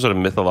if there's some sort of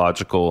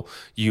mythological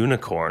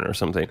unicorn or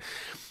something.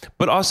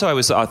 But also I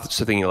was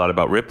also thinking a lot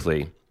about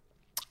Ripley,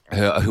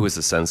 who is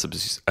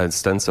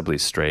ostensibly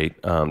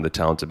straight, the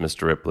talented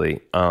Mr.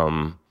 Ripley.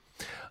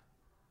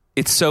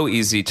 It's so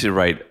easy to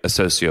write a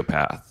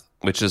sociopath,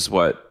 which is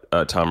what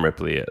Tom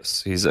Ripley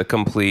is. He's a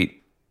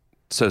complete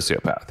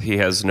sociopath. He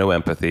has no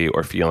empathy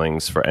or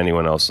feelings for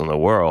anyone else in the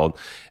world.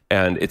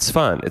 And it's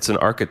fun. It's an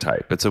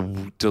archetype. It's a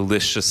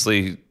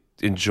deliciously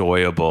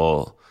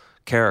enjoyable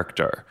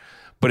character.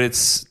 But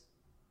it's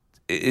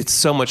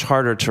so much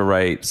harder to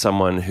write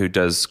someone who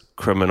does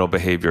criminal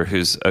behavior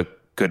who's a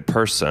good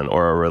person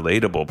or a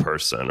relatable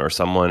person or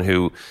someone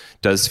who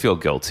does feel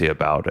guilty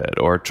about it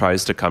or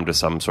tries to come to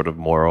some sort of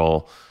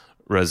moral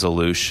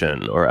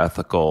resolution or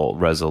ethical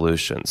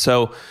resolution.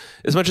 So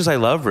as much as I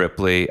love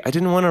Ripley, I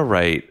didn't want to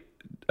write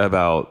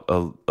about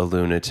a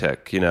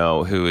lunatic,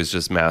 who is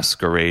just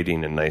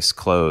masquerading in nice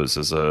clothes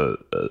as a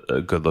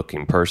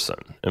good-looking person.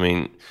 I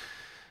mean,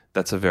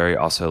 that's a very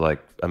also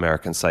like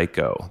American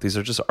Psycho. These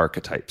are just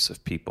archetypes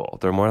of people.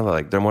 They're more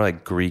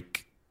like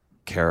Greek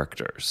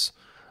characters.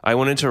 I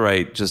wanted to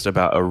write just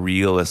about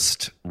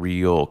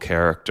real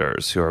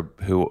characters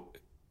who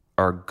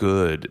are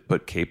good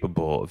but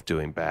capable of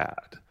doing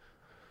bad.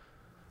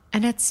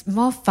 And it's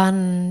more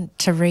fun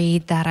to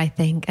read that, I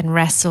think, and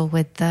wrestle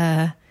with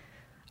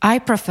I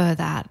prefer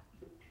that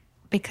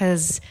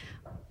because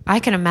I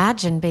can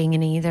imagine being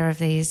in either of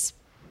these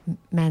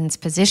men's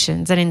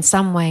positions. And in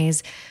some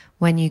ways,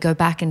 when you go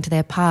back into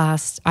their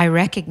past, I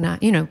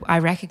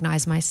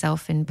recognize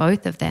myself in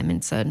both of them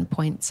in certain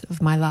points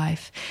of my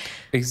life.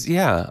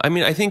 Yeah. I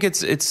mean, I think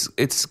it's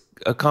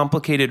a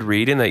complicated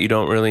read in that you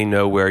don't really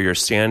know where you're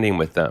standing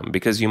with them,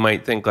 because you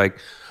might think like,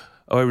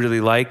 oh, I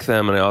really like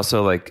them. And I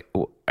also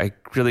I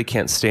really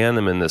can't stand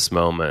them in this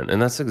moment. And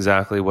that's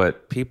exactly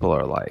what people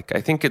are like.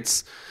 I think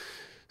it's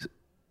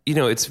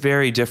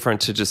very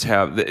different to just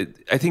have,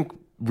 I think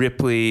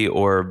Ripley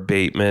or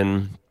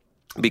Bateman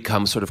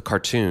become sort of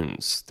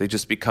cartoons. They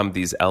just become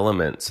these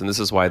elements. And this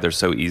is why they're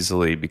so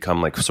easily become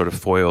like sort of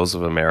foils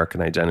of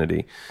American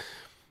identity.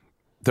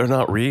 They're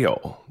not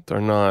real.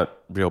 They're not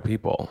real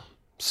people.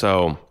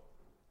 So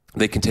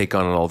they can take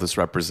on all this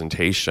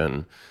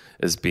representation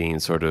as being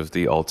sort of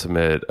the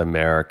ultimate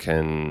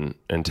American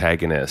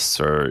antagonists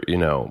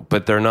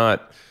but they're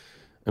not,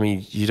 I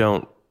mean, you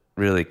don't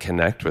really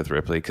connect with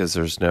Ripley because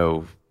there's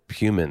no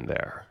human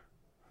there.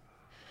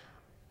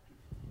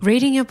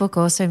 Reading your book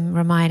also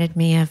reminded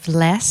me of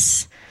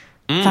Less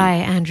by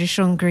Andrew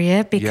Sean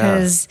Greer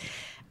because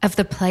of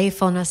the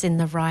playfulness in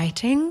the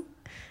writing.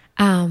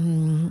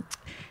 And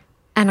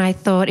I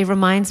thought it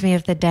reminds me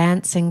of the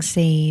dancing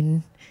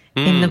scene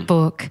in the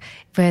book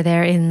where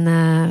they're in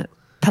the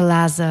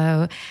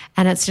palazzo,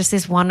 and it's just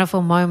this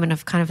wonderful moment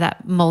of kind of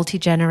that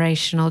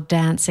multi-generational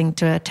dancing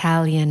to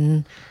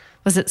Italian,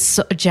 was it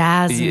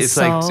jazz and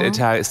soul? It's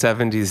like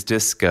 70s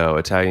disco,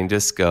 Italian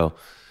disco.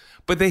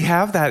 But they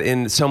have that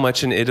in so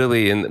much in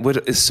Italy, and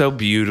what is so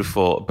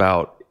beautiful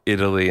about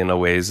Italy in a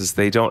ways is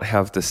they don't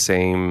have the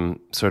same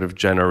sort of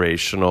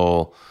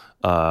generational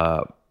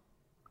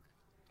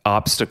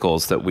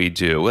obstacles that we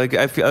do. Like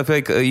I feel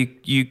like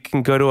you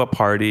can go to a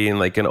party and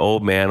like an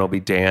old man will be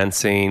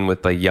dancing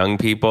with like young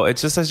people.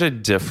 It's just such a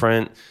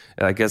different,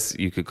 I guess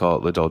you could call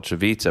it La Dolce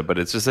Vita, but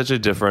it's just such a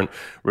different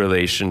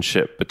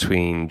relationship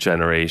between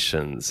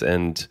generations.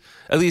 And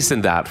at least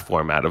in that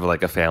format of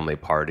like a family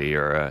party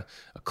or a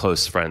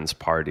close friends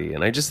party.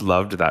 And I just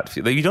loved that.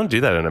 Like, you don't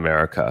do that in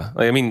America.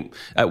 Like, I mean,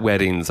 at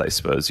weddings, I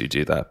suppose you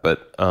do that,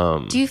 but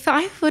do you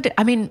feel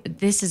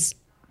this is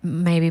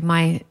maybe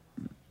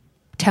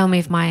tell me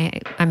if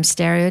I'm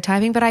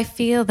stereotyping, but I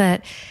feel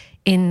that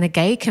in the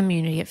gay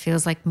community, it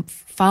feels like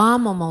far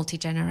more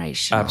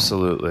multi-generational.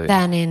 Absolutely.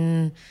 Than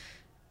in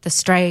the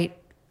straight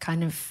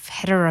kind of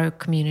hetero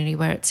community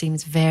where it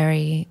seems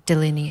very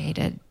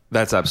delineated.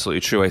 That's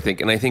absolutely true, I think.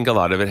 And I think a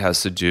lot of it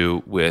has to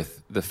do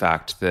with the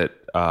fact that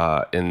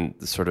in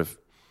the sort of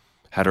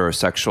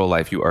heterosexual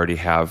life, you already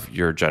have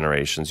your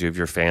generations, you have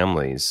your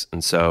families.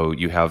 And so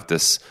you have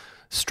this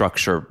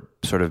structure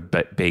sort of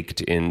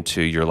baked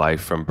into your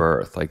life from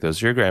birth. Like,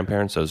 those are your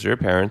grandparents, those are your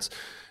parents.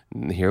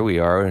 And here we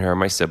are, and here are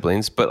my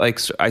siblings. But like,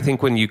 I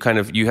think when you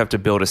have to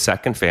build a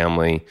second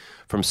family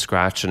from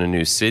scratch in a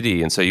new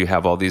city, and so you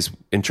have all these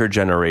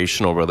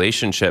intergenerational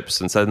relationships,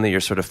 and suddenly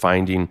you're sort of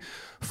finding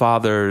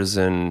fathers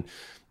and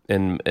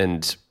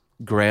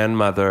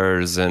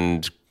grandmothers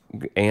and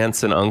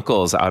aunts and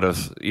uncles out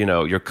of,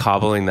 you're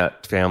cobbling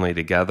that family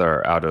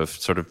together out of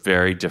sort of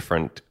very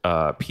different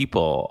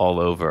people all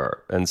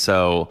over. And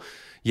so,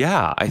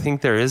 yeah, I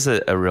think there is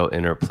a real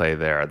interplay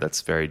there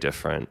that's very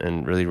different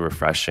and really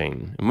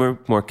refreshing. And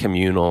more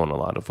communal in a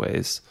lot of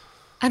ways.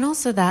 And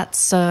also that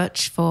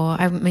search for,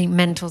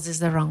 mentals is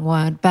the wrong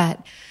word,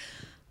 but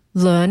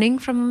learning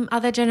from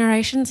other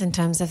generations in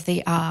terms of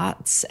the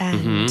arts.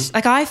 And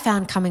like, I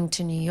found coming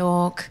to New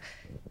York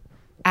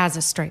as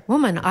a straight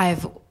woman,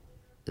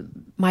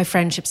 my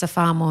friendships are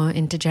far more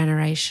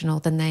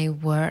intergenerational than they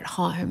were at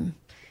home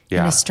in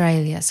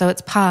Australia. So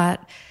it's part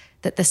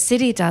that the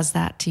city does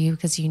that to you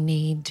because you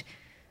need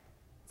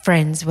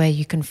friends where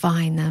you can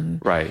find them.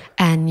 Right.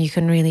 And you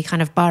can really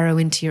kind of burrow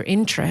into your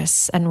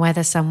interests. And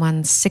whether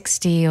someone's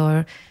 60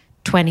 or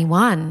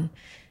 21,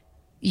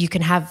 you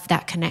can have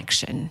that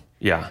connection.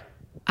 Yeah.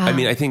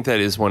 I think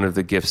that is one of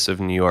the gifts of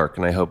New York,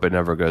 and I hope it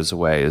never goes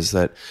away, is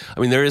that,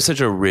 there is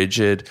such a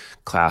rigid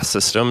class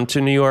system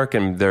to New York,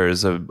 and there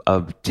is a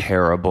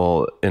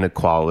terrible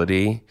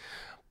inequality.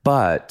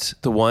 But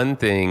the one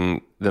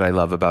thing that I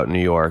love about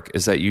New York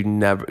is that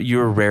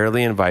you're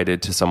rarely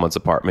invited to someone's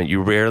apartment.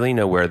 You rarely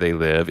know where they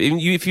live. Even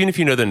if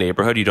you know the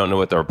neighborhood, you don't know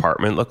what their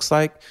apartment looks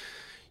like.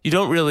 you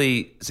don't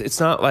really, it's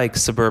not like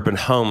suburban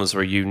homes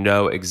where you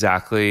know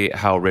exactly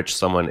how rich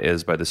someone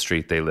is by the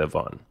street they live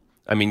on.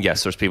 I mean,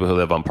 yes, there's people who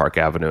live on Park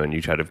Avenue and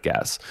you try to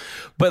guess.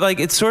 But like,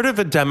 it's sort of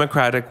a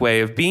democratic way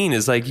of being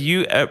is like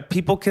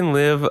people can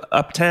live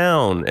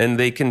uptown and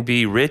they can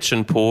be rich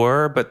and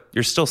poor, but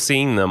you're still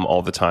seeing them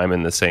all the time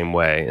in the same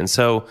way. And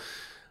so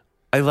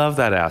I love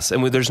that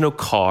and there's no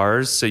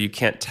cars, so you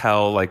can't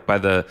tell like by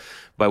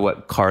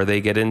what car they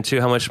get into,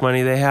 how much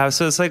money they have.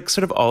 So it's like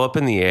sort of all up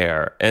in the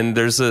air, and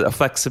there's a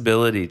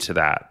flexibility to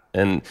that.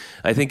 And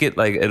I think it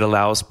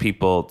allows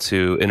people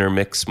to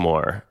intermix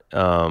more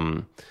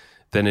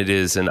than it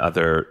is in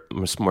other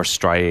more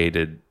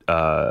striated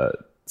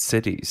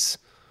cities.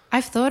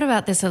 I've thought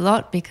about this a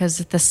lot because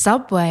the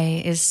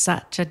subway is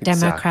such a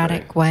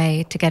democratic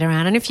way to get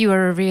around. And if you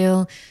are a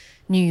real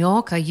New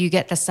Yorker, you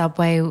get the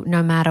subway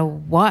no matter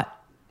what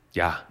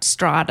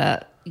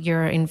strata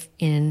you're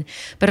in.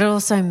 But it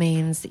also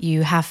means that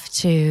you have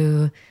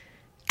to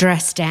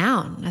dress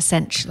down,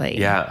 essentially.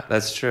 Yeah,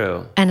 that's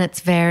true. And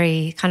it's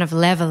very kind of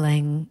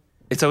leveling.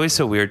 It's always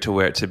so weird to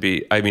wear it to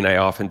be, I mean, I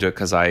often do it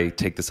because I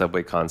take the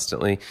subway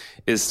constantly,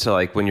 is to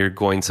like when you're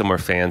going somewhere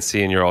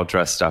fancy and you're all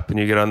dressed up and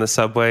you get on the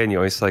subway and you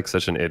always feel like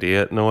such an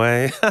idiot in a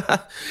way.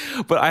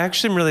 But I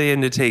actually am really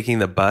into taking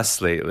the bus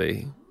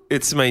lately.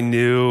 It's my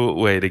new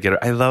way to get it.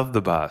 I love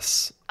the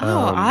bus.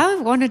 I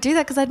want to do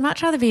that because I'd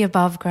much rather be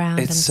above ground.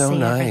 It's and so see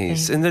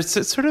nice. everything. And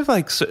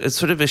it's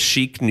sort of a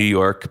chic New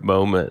York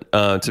moment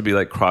to be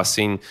like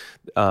crossing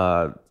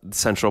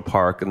Central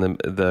Park and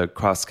the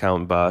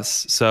cross-count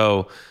bus.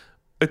 So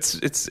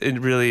it's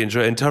really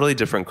enjoy and totally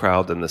different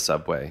crowd than the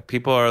subway.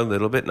 People are a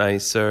little bit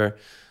nicer,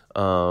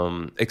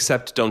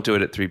 except don't do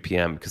it at 3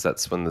 p.m. because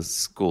that's when the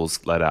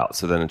school's let out.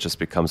 So then it just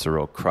becomes a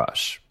real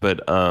crush.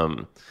 But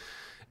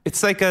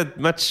it's like a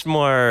much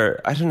more,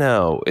 I don't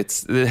know,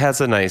 it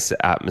has a nice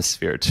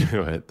atmosphere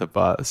to it, the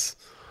bus.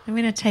 I'm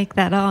going to take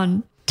that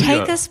on.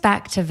 Take us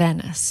back to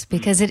Venice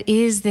because it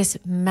is this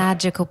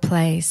magical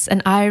place.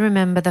 And I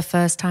remember the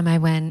first time I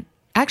went,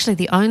 actually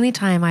the only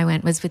time I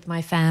went was with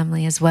my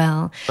family as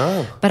well.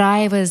 Oh. But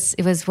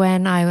it was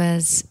when I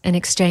was an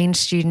exchange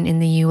student in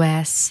the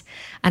US,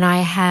 and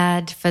I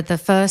had for the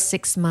first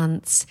 6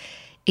 months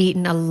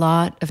eaten a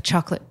lot of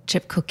chocolate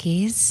chip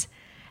cookies.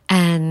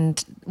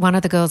 And one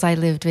of the girls I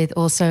lived with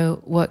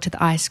also worked at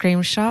the ice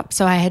cream shop.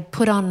 So I had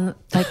put on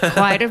like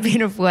quite a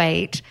bit of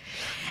weight,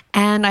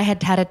 and I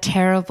had had a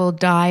terrible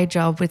dye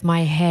job with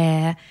my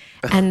hair,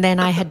 and then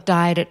I had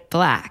dyed it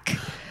black.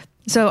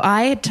 So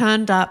I had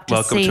turned up to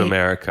Welcome to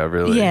America,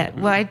 really. Yeah.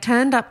 Well, I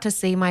turned up to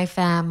see my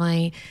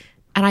family,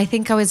 and I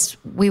think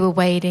we were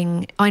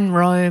waiting in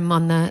Rome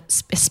on the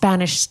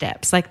Spanish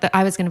steps,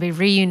 I was going to be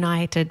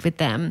reunited with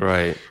them.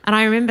 Right. And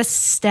I remember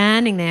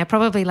standing there,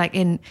 probably like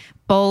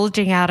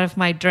bulging out of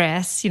my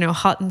dress,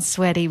 hot and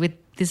sweaty with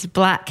this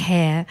black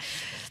hair.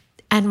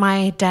 And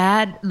my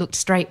dad looked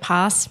straight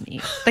past me.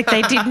 Like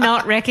they did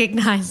not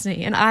recognize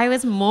me. And I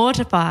was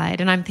mortified.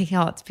 And I'm thinking,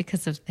 it's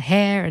because of the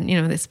hair and,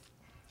 this.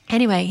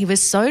 Anyway, he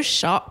was so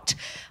shocked,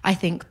 I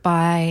think,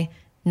 by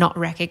not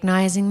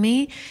recognizing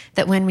me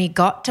that when we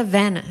got to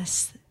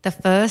Venice, the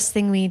first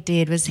thing we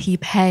did was he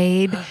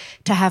paid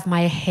to have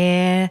my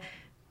hair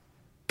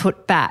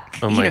put back,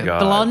 God.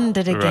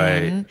 blonded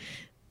again. Right.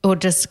 Or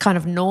just kind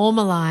of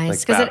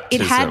normalized because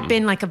it had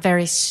been like a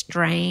very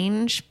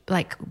strange,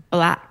 like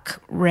black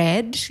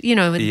red,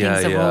 when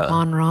things have all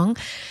gone wrong.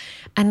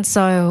 And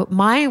so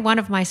one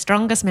of my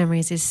strongest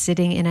memories is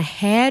sitting in a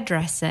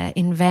hairdresser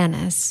in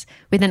Venice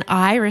with an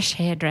Irish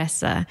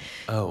hairdresser.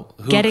 Oh,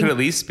 who could at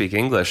least speak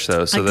English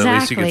though, so that at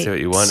least you could say what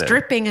you wanted.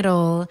 Stripping it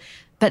all.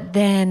 But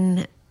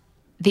then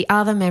the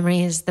other memory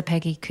is the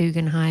Peggy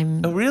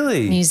Guggenheim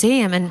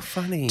Museum and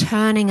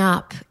turning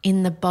up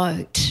in the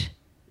boat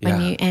when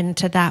you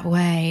enter that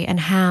way, and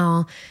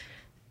how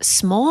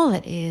small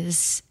it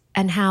is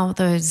and how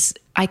those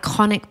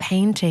iconic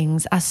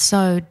paintings are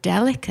so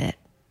delicate.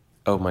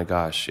 Oh my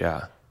gosh,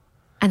 yeah.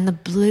 And the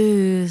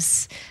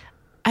blues.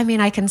 I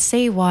mean, I can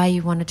see why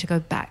you wanted to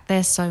go back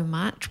there so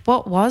much.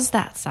 What was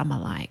that summer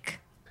like?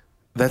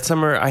 That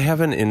summer, I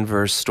have an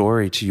inverse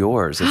story to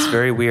yours. It's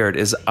very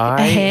weird.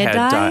 I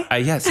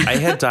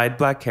had dyed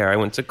black hair. I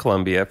went to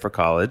Columbia for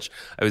college.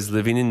 I was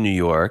living in New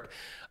York.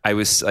 I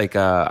was like,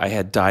 I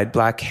had dyed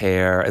black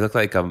hair. I looked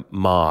like a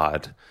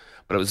mod,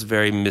 but it was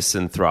very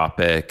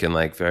misanthropic and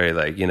like very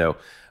like,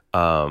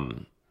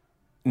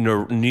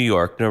 New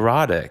York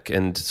neurotic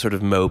and sort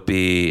of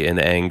mopey and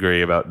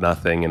angry about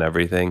nothing and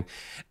everything.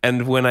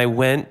 And when I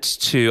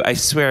I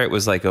swear it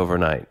was like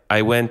overnight.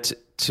 I went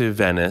to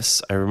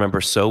Venice. I remember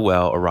so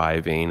well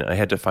arriving. I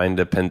had to find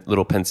a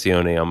little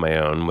pensione on my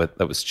own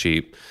that was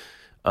cheap.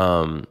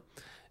 And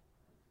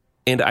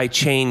I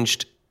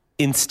changed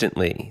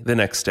instantly the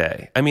next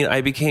day. I mean,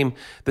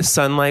 the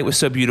sunlight was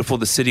so beautiful.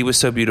 The city was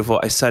so beautiful.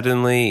 I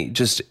suddenly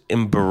just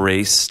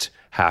embraced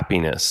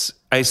happiness.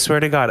 I swear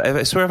to God,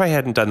 if I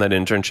hadn't done that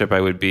internship,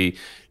 I would be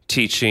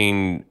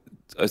teaching,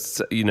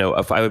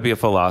 if I would be a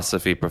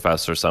philosophy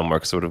professor somewhere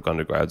because I would have gone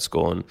to grad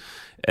school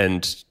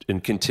and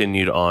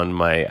continued on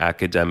my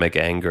academic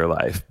anger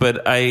life.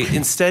 But I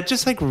instead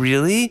just like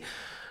really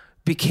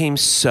became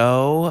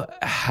so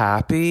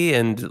happy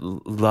and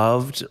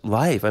loved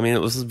life. I mean,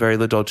 it was very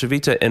La Dolce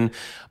Vita. And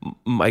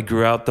I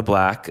grew out the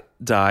black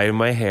dye in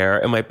my hair.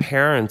 And my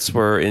parents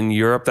were in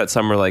Europe that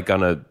summer, like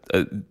on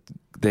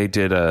they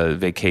did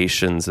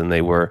vacations, and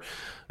they were,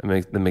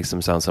 that makes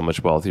them sound so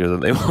much wealthier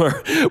than they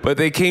were. But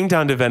they came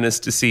down to Venice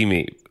to see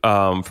me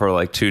for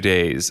like 2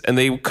 days. And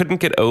they couldn't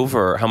get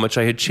over how much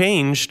I had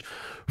changed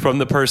from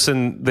the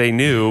person they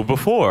knew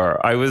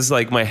before. I was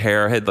like, my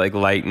hair had like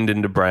lightened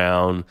into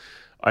brown.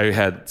 I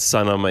had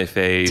sun on my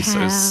face.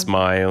 I was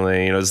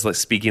smiling. I was like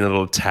speaking a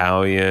little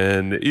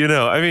Italian.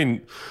 I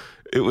mean,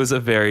 it was a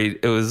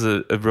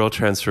real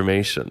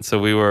transformation. So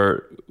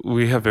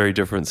we have very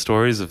different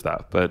stories of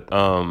that, but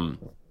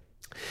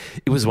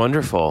it was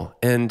wonderful.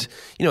 And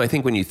I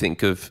think when you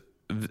think of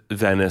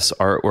Venice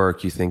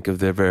artwork, you think of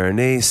the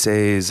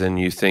Veroneses, and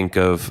you think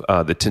of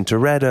the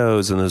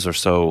Tintorettos, and those are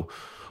so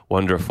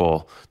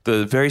wonderful.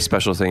 The very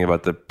special thing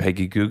about the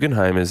Peggy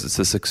Guggenheim is it's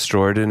this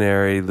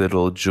extraordinary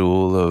little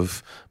jewel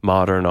of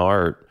modern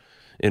art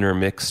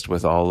intermixed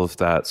with all of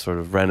that sort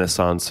of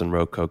Renaissance and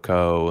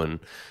Rococo,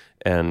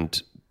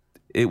 and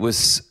it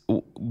was,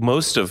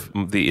 most of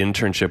the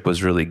internship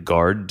was really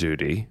guard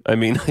duty. I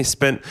mean, I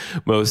spent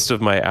most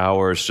of my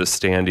hours just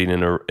standing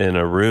in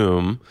a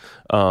room,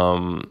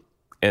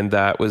 and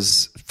that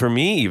was for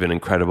me even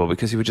incredible,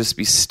 because you would just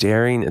be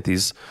staring at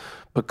these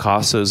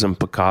Picassos and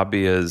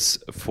Picabbias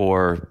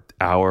for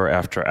hour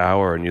after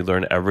hour, and you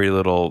learn every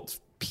little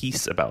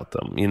piece about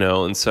them,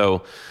 and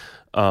so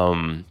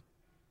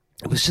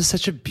it was just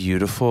such a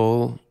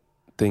beautiful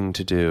thing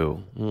to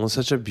do. It was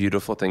such a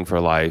beautiful thing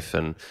for life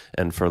and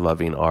for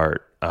loving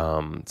art.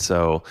 And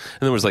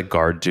there was like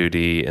guard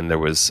duty, and there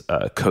was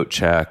a coat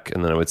check,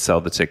 and then I would sell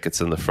the tickets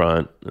in the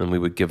front, and we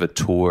would give a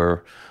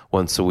tour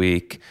once a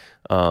week.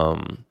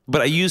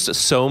 But I used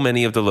so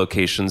many of the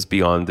locations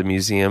beyond the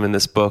museum in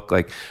this book.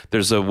 Like,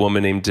 there's a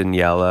woman named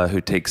Daniela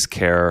who takes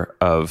care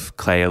of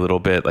Clay a little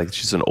bit. Like,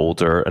 she's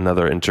another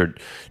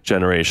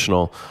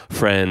intergenerational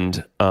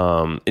friend.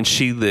 And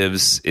she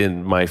lives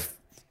in my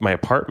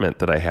apartment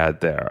that I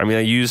had there. I mean,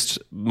 I used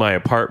my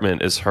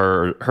apartment as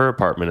her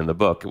apartment in the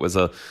book. It was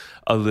a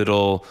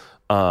little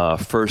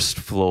first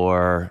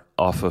floor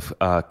off of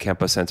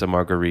Campo Santa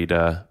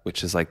Margherita,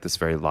 which is like this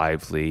very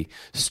lively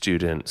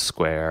student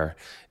square,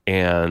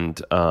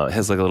 and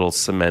has like a little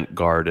cement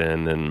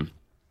garden, and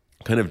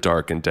kind of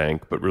dark and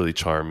dank, but really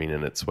charming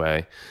in its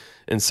way.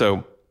 And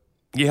so,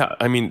 yeah,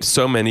 I mean,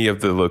 so many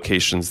of the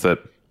locations that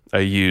I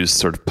used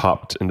sort of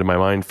popped into my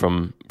mind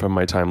from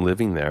my time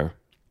living there.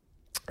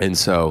 And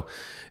so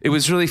it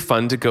was really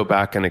fun to go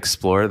back and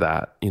explore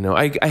that.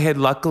 I had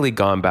luckily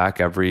gone back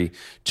every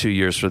 2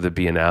 years for the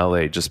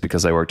Biennale, just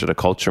because I worked at a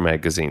culture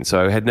magazine.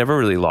 So I had never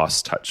really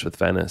lost touch with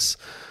Venice.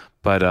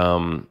 But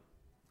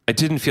I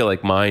didn't feel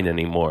like mine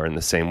anymore in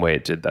the same way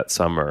it did that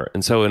summer.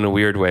 And so in a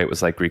weird way, it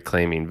was like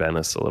reclaiming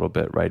Venice a little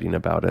bit, writing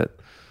about it.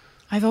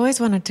 I've always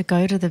wanted to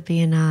go to the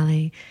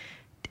Biennale.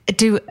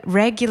 Do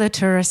regular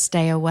tourists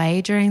stay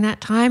away during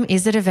that time?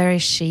 Is it a very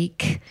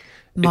chic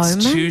moment?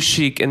 It's too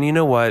chic. And you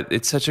know what?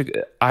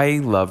 I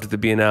loved the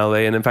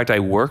Biennale. And in fact, I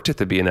worked at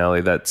the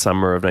Biennale that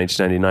summer of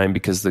 1999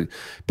 because the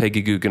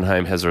Peggy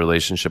Guggenheim has a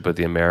relationship with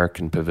the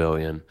American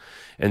Pavilion.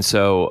 And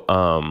so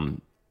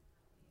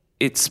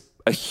it's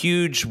a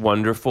huge,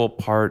 wonderful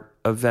part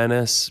of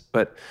Venice,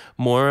 but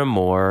more and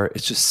more,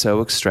 it's just so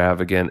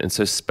extravagant and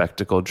so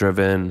spectacle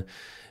driven.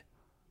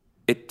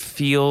 It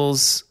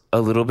feels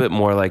a little bit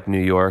more like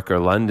New York or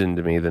London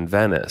to me than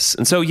Venice.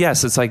 And so,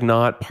 yes, it's like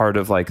not part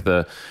of like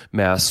the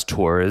mass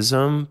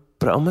tourism,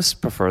 but I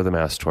almost prefer the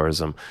mass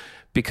tourism,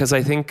 because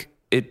I think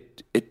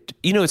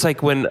it's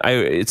like when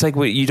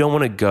you don't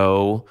want to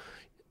go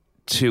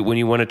to, when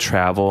you want to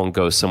travel and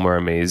go somewhere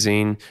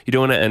amazing, you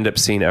don't want to end up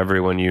seeing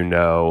everyone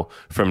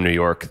from New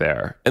York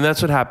there. And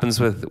that's what happens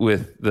with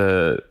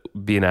the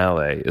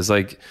Biennale, is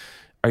like,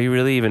 are you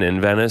really even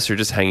in Venice? You're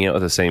just hanging out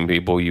with the same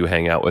people you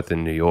hang out with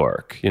in New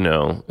York.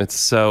 It's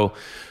so,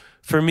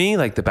 for me,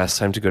 like the best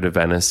time to go to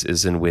Venice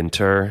is in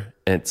winter.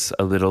 It's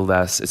a little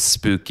less, it's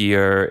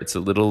spookier. It's a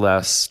little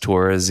less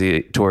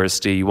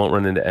touristy. You won't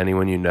run into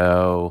anyone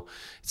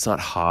It's not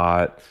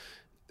hot.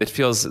 It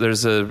feels,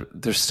 there's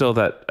still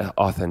that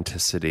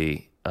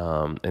authenticity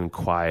and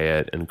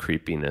quiet and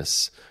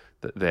creepiness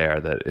there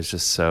that is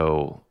just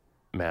so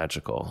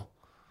magical.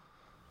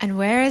 And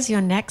where is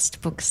your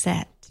next book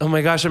set? Oh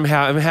my gosh, I'm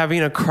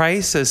having a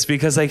crisis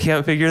because I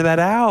can't figure that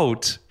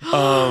out.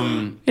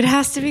 It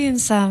has to be in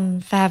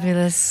some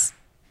fabulous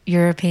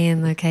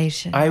European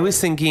location. I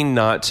was thinking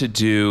not to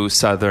do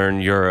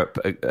Southern Europe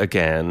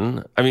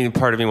again. I mean,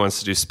 part of me wants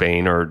to do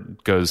Spain or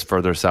goes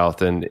further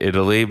south in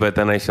Italy, but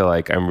then I feel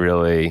like I'm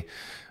really...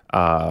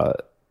 I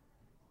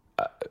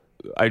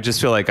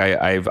just feel like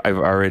I've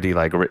already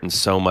like written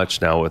so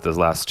much now with the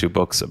last two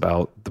books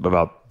about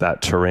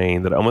that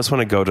terrain that I almost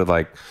want to go to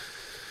like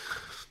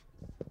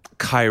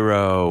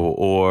Cairo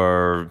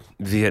or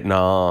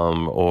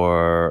Vietnam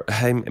or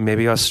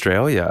maybe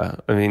Australia.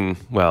 I mean,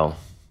 well,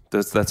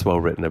 that's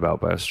well written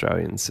about by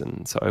Australians,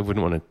 and so I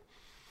wouldn't want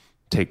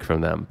to take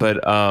from them.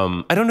 But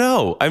I don't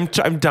know. I'm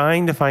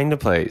dying to find a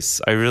place.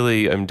 I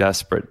really am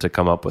desperate to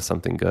come up with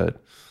something good.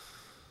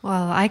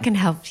 Well, I can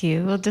help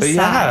you. We'll decide.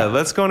 Yeah,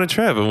 let's go on a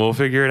trip and we'll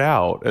figure it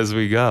out as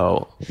we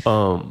go.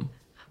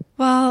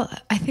 Well,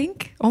 I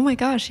think, oh my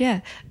gosh,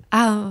 yeah.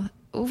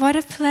 What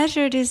a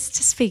pleasure it is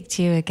to speak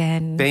to you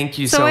again. Thank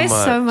you so much. It's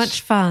always so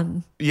much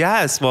fun.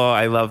 Yes, well,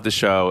 I love the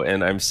show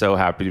and I'm so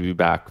happy to be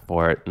back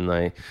for it.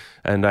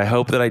 And I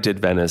hope that I did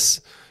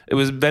Venice.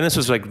 Venice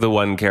was like the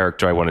one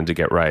character I wanted to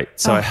get right.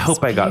 So I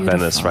hope I got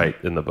Venice right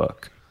in the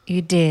book.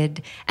 You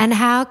did. And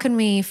how can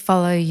we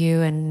follow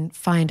you and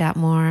find out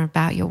more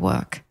about your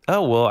work?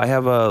 Oh, well, I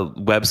have a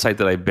website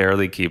that I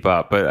barely keep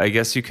up, but I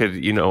guess you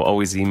could,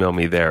 always email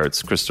me there.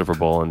 It's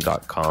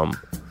christopherbollen.com.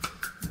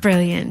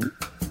 Brilliant.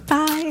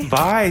 Bye.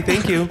 Bye.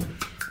 Thank you.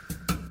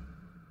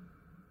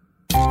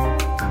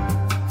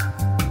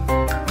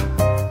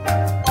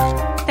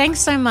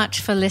 Thanks so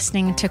much for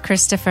listening to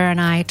Christopher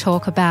and I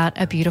talk about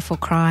A Beautiful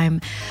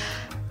Crime.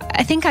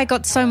 I think I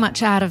got so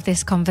much out of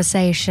this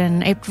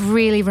conversation. It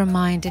really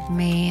reminded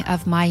me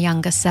of my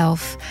younger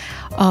self,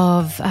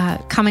 of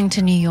coming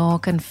to New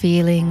York and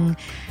feeling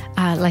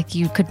like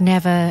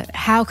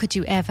how could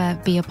you ever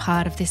be a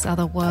part of this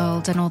other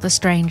world and all the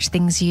strange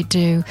things you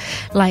do,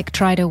 like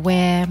try to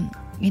wear,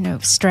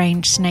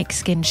 strange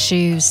snakeskin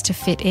shoes to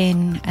fit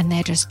in, and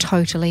they're just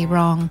totally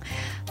wrong.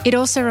 It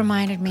also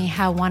reminded me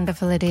how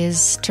wonderful it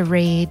is to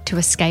read, to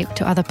escape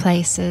to other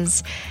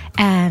places.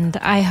 And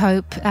I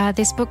hope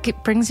this book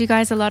brings you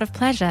guys a lot of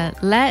pleasure.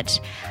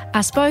 Let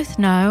us both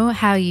know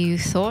how you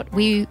thought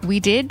we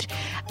did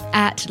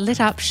at Lit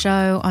Up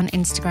Show on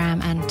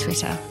Instagram and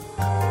Twitter.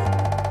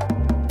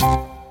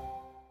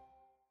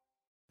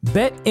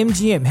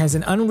 BetMGM has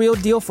an unreal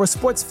deal for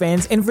sports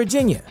fans in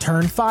Virginia.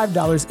 Turn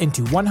 $5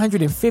 into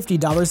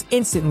 $150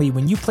 instantly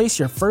when you place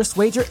your first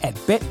wager at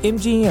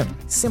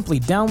BetMGM. Simply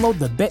download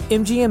the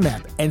BetMGM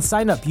app and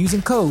sign up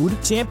using code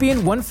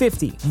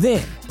Champion150.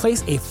 Then,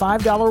 place a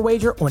 $5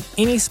 wager on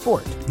any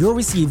sport. You'll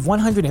receive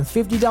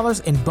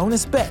 $150 in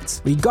bonus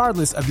bets,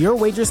 regardless of your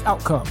wager's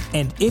outcome.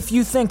 And if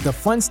you think the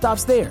fun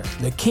stops there,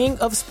 the king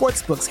of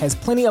sportsbooks has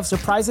plenty of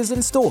surprises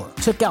in store.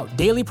 Check out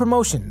daily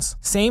promotions,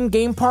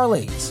 same-game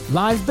parlays,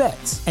 live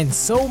bets, and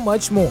so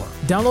much more.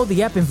 Download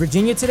the app in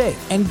Virginia today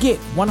and get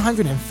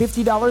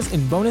 $150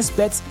 in bonus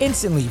bets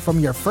instantly from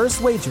your first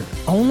wager.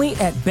 Only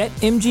at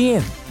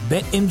BetMGM.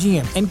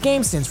 BetMGM and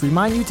GameSense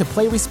remind you to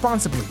play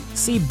responsibly.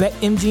 See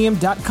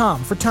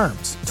BetMGM.com for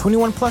terms.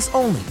 21 plus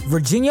only.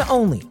 Virginia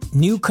only.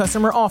 New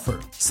customer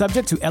offer.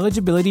 Subject to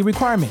eligibility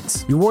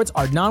requirements. Rewards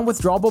are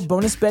non-withdrawable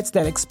bonus bets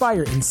that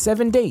expire in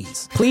 7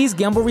 days. Please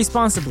gamble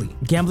responsibly.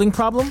 Gambling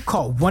problem?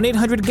 Call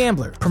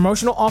 1-800-GAMBLER.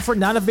 Promotional offer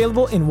not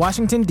available in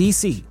Washington,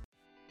 D.C.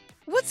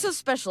 What's so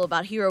special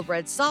about Hero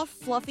Bread's soft,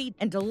 fluffy,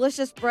 and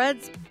delicious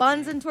breads,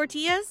 buns, and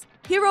tortillas?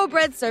 Hero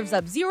Bread serves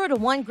up 0 to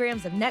 1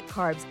 grams of net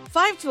carbs,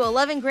 5 to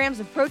 11 grams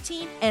of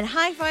protein, and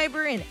high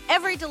fiber in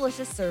every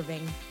delicious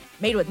serving.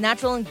 Made with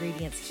natural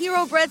ingredients,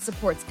 Hero Bread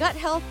supports gut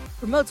health,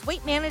 promotes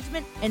weight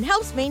management, and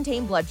helps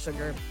maintain blood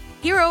sugar.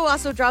 Hero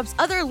also drops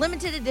other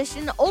limited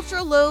edition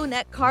ultra-low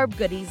net carb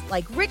goodies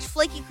like rich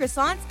flaky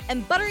croissants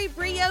and buttery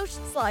brioche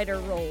slider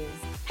rolls.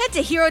 Head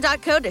to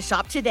hero.co to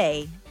shop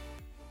today.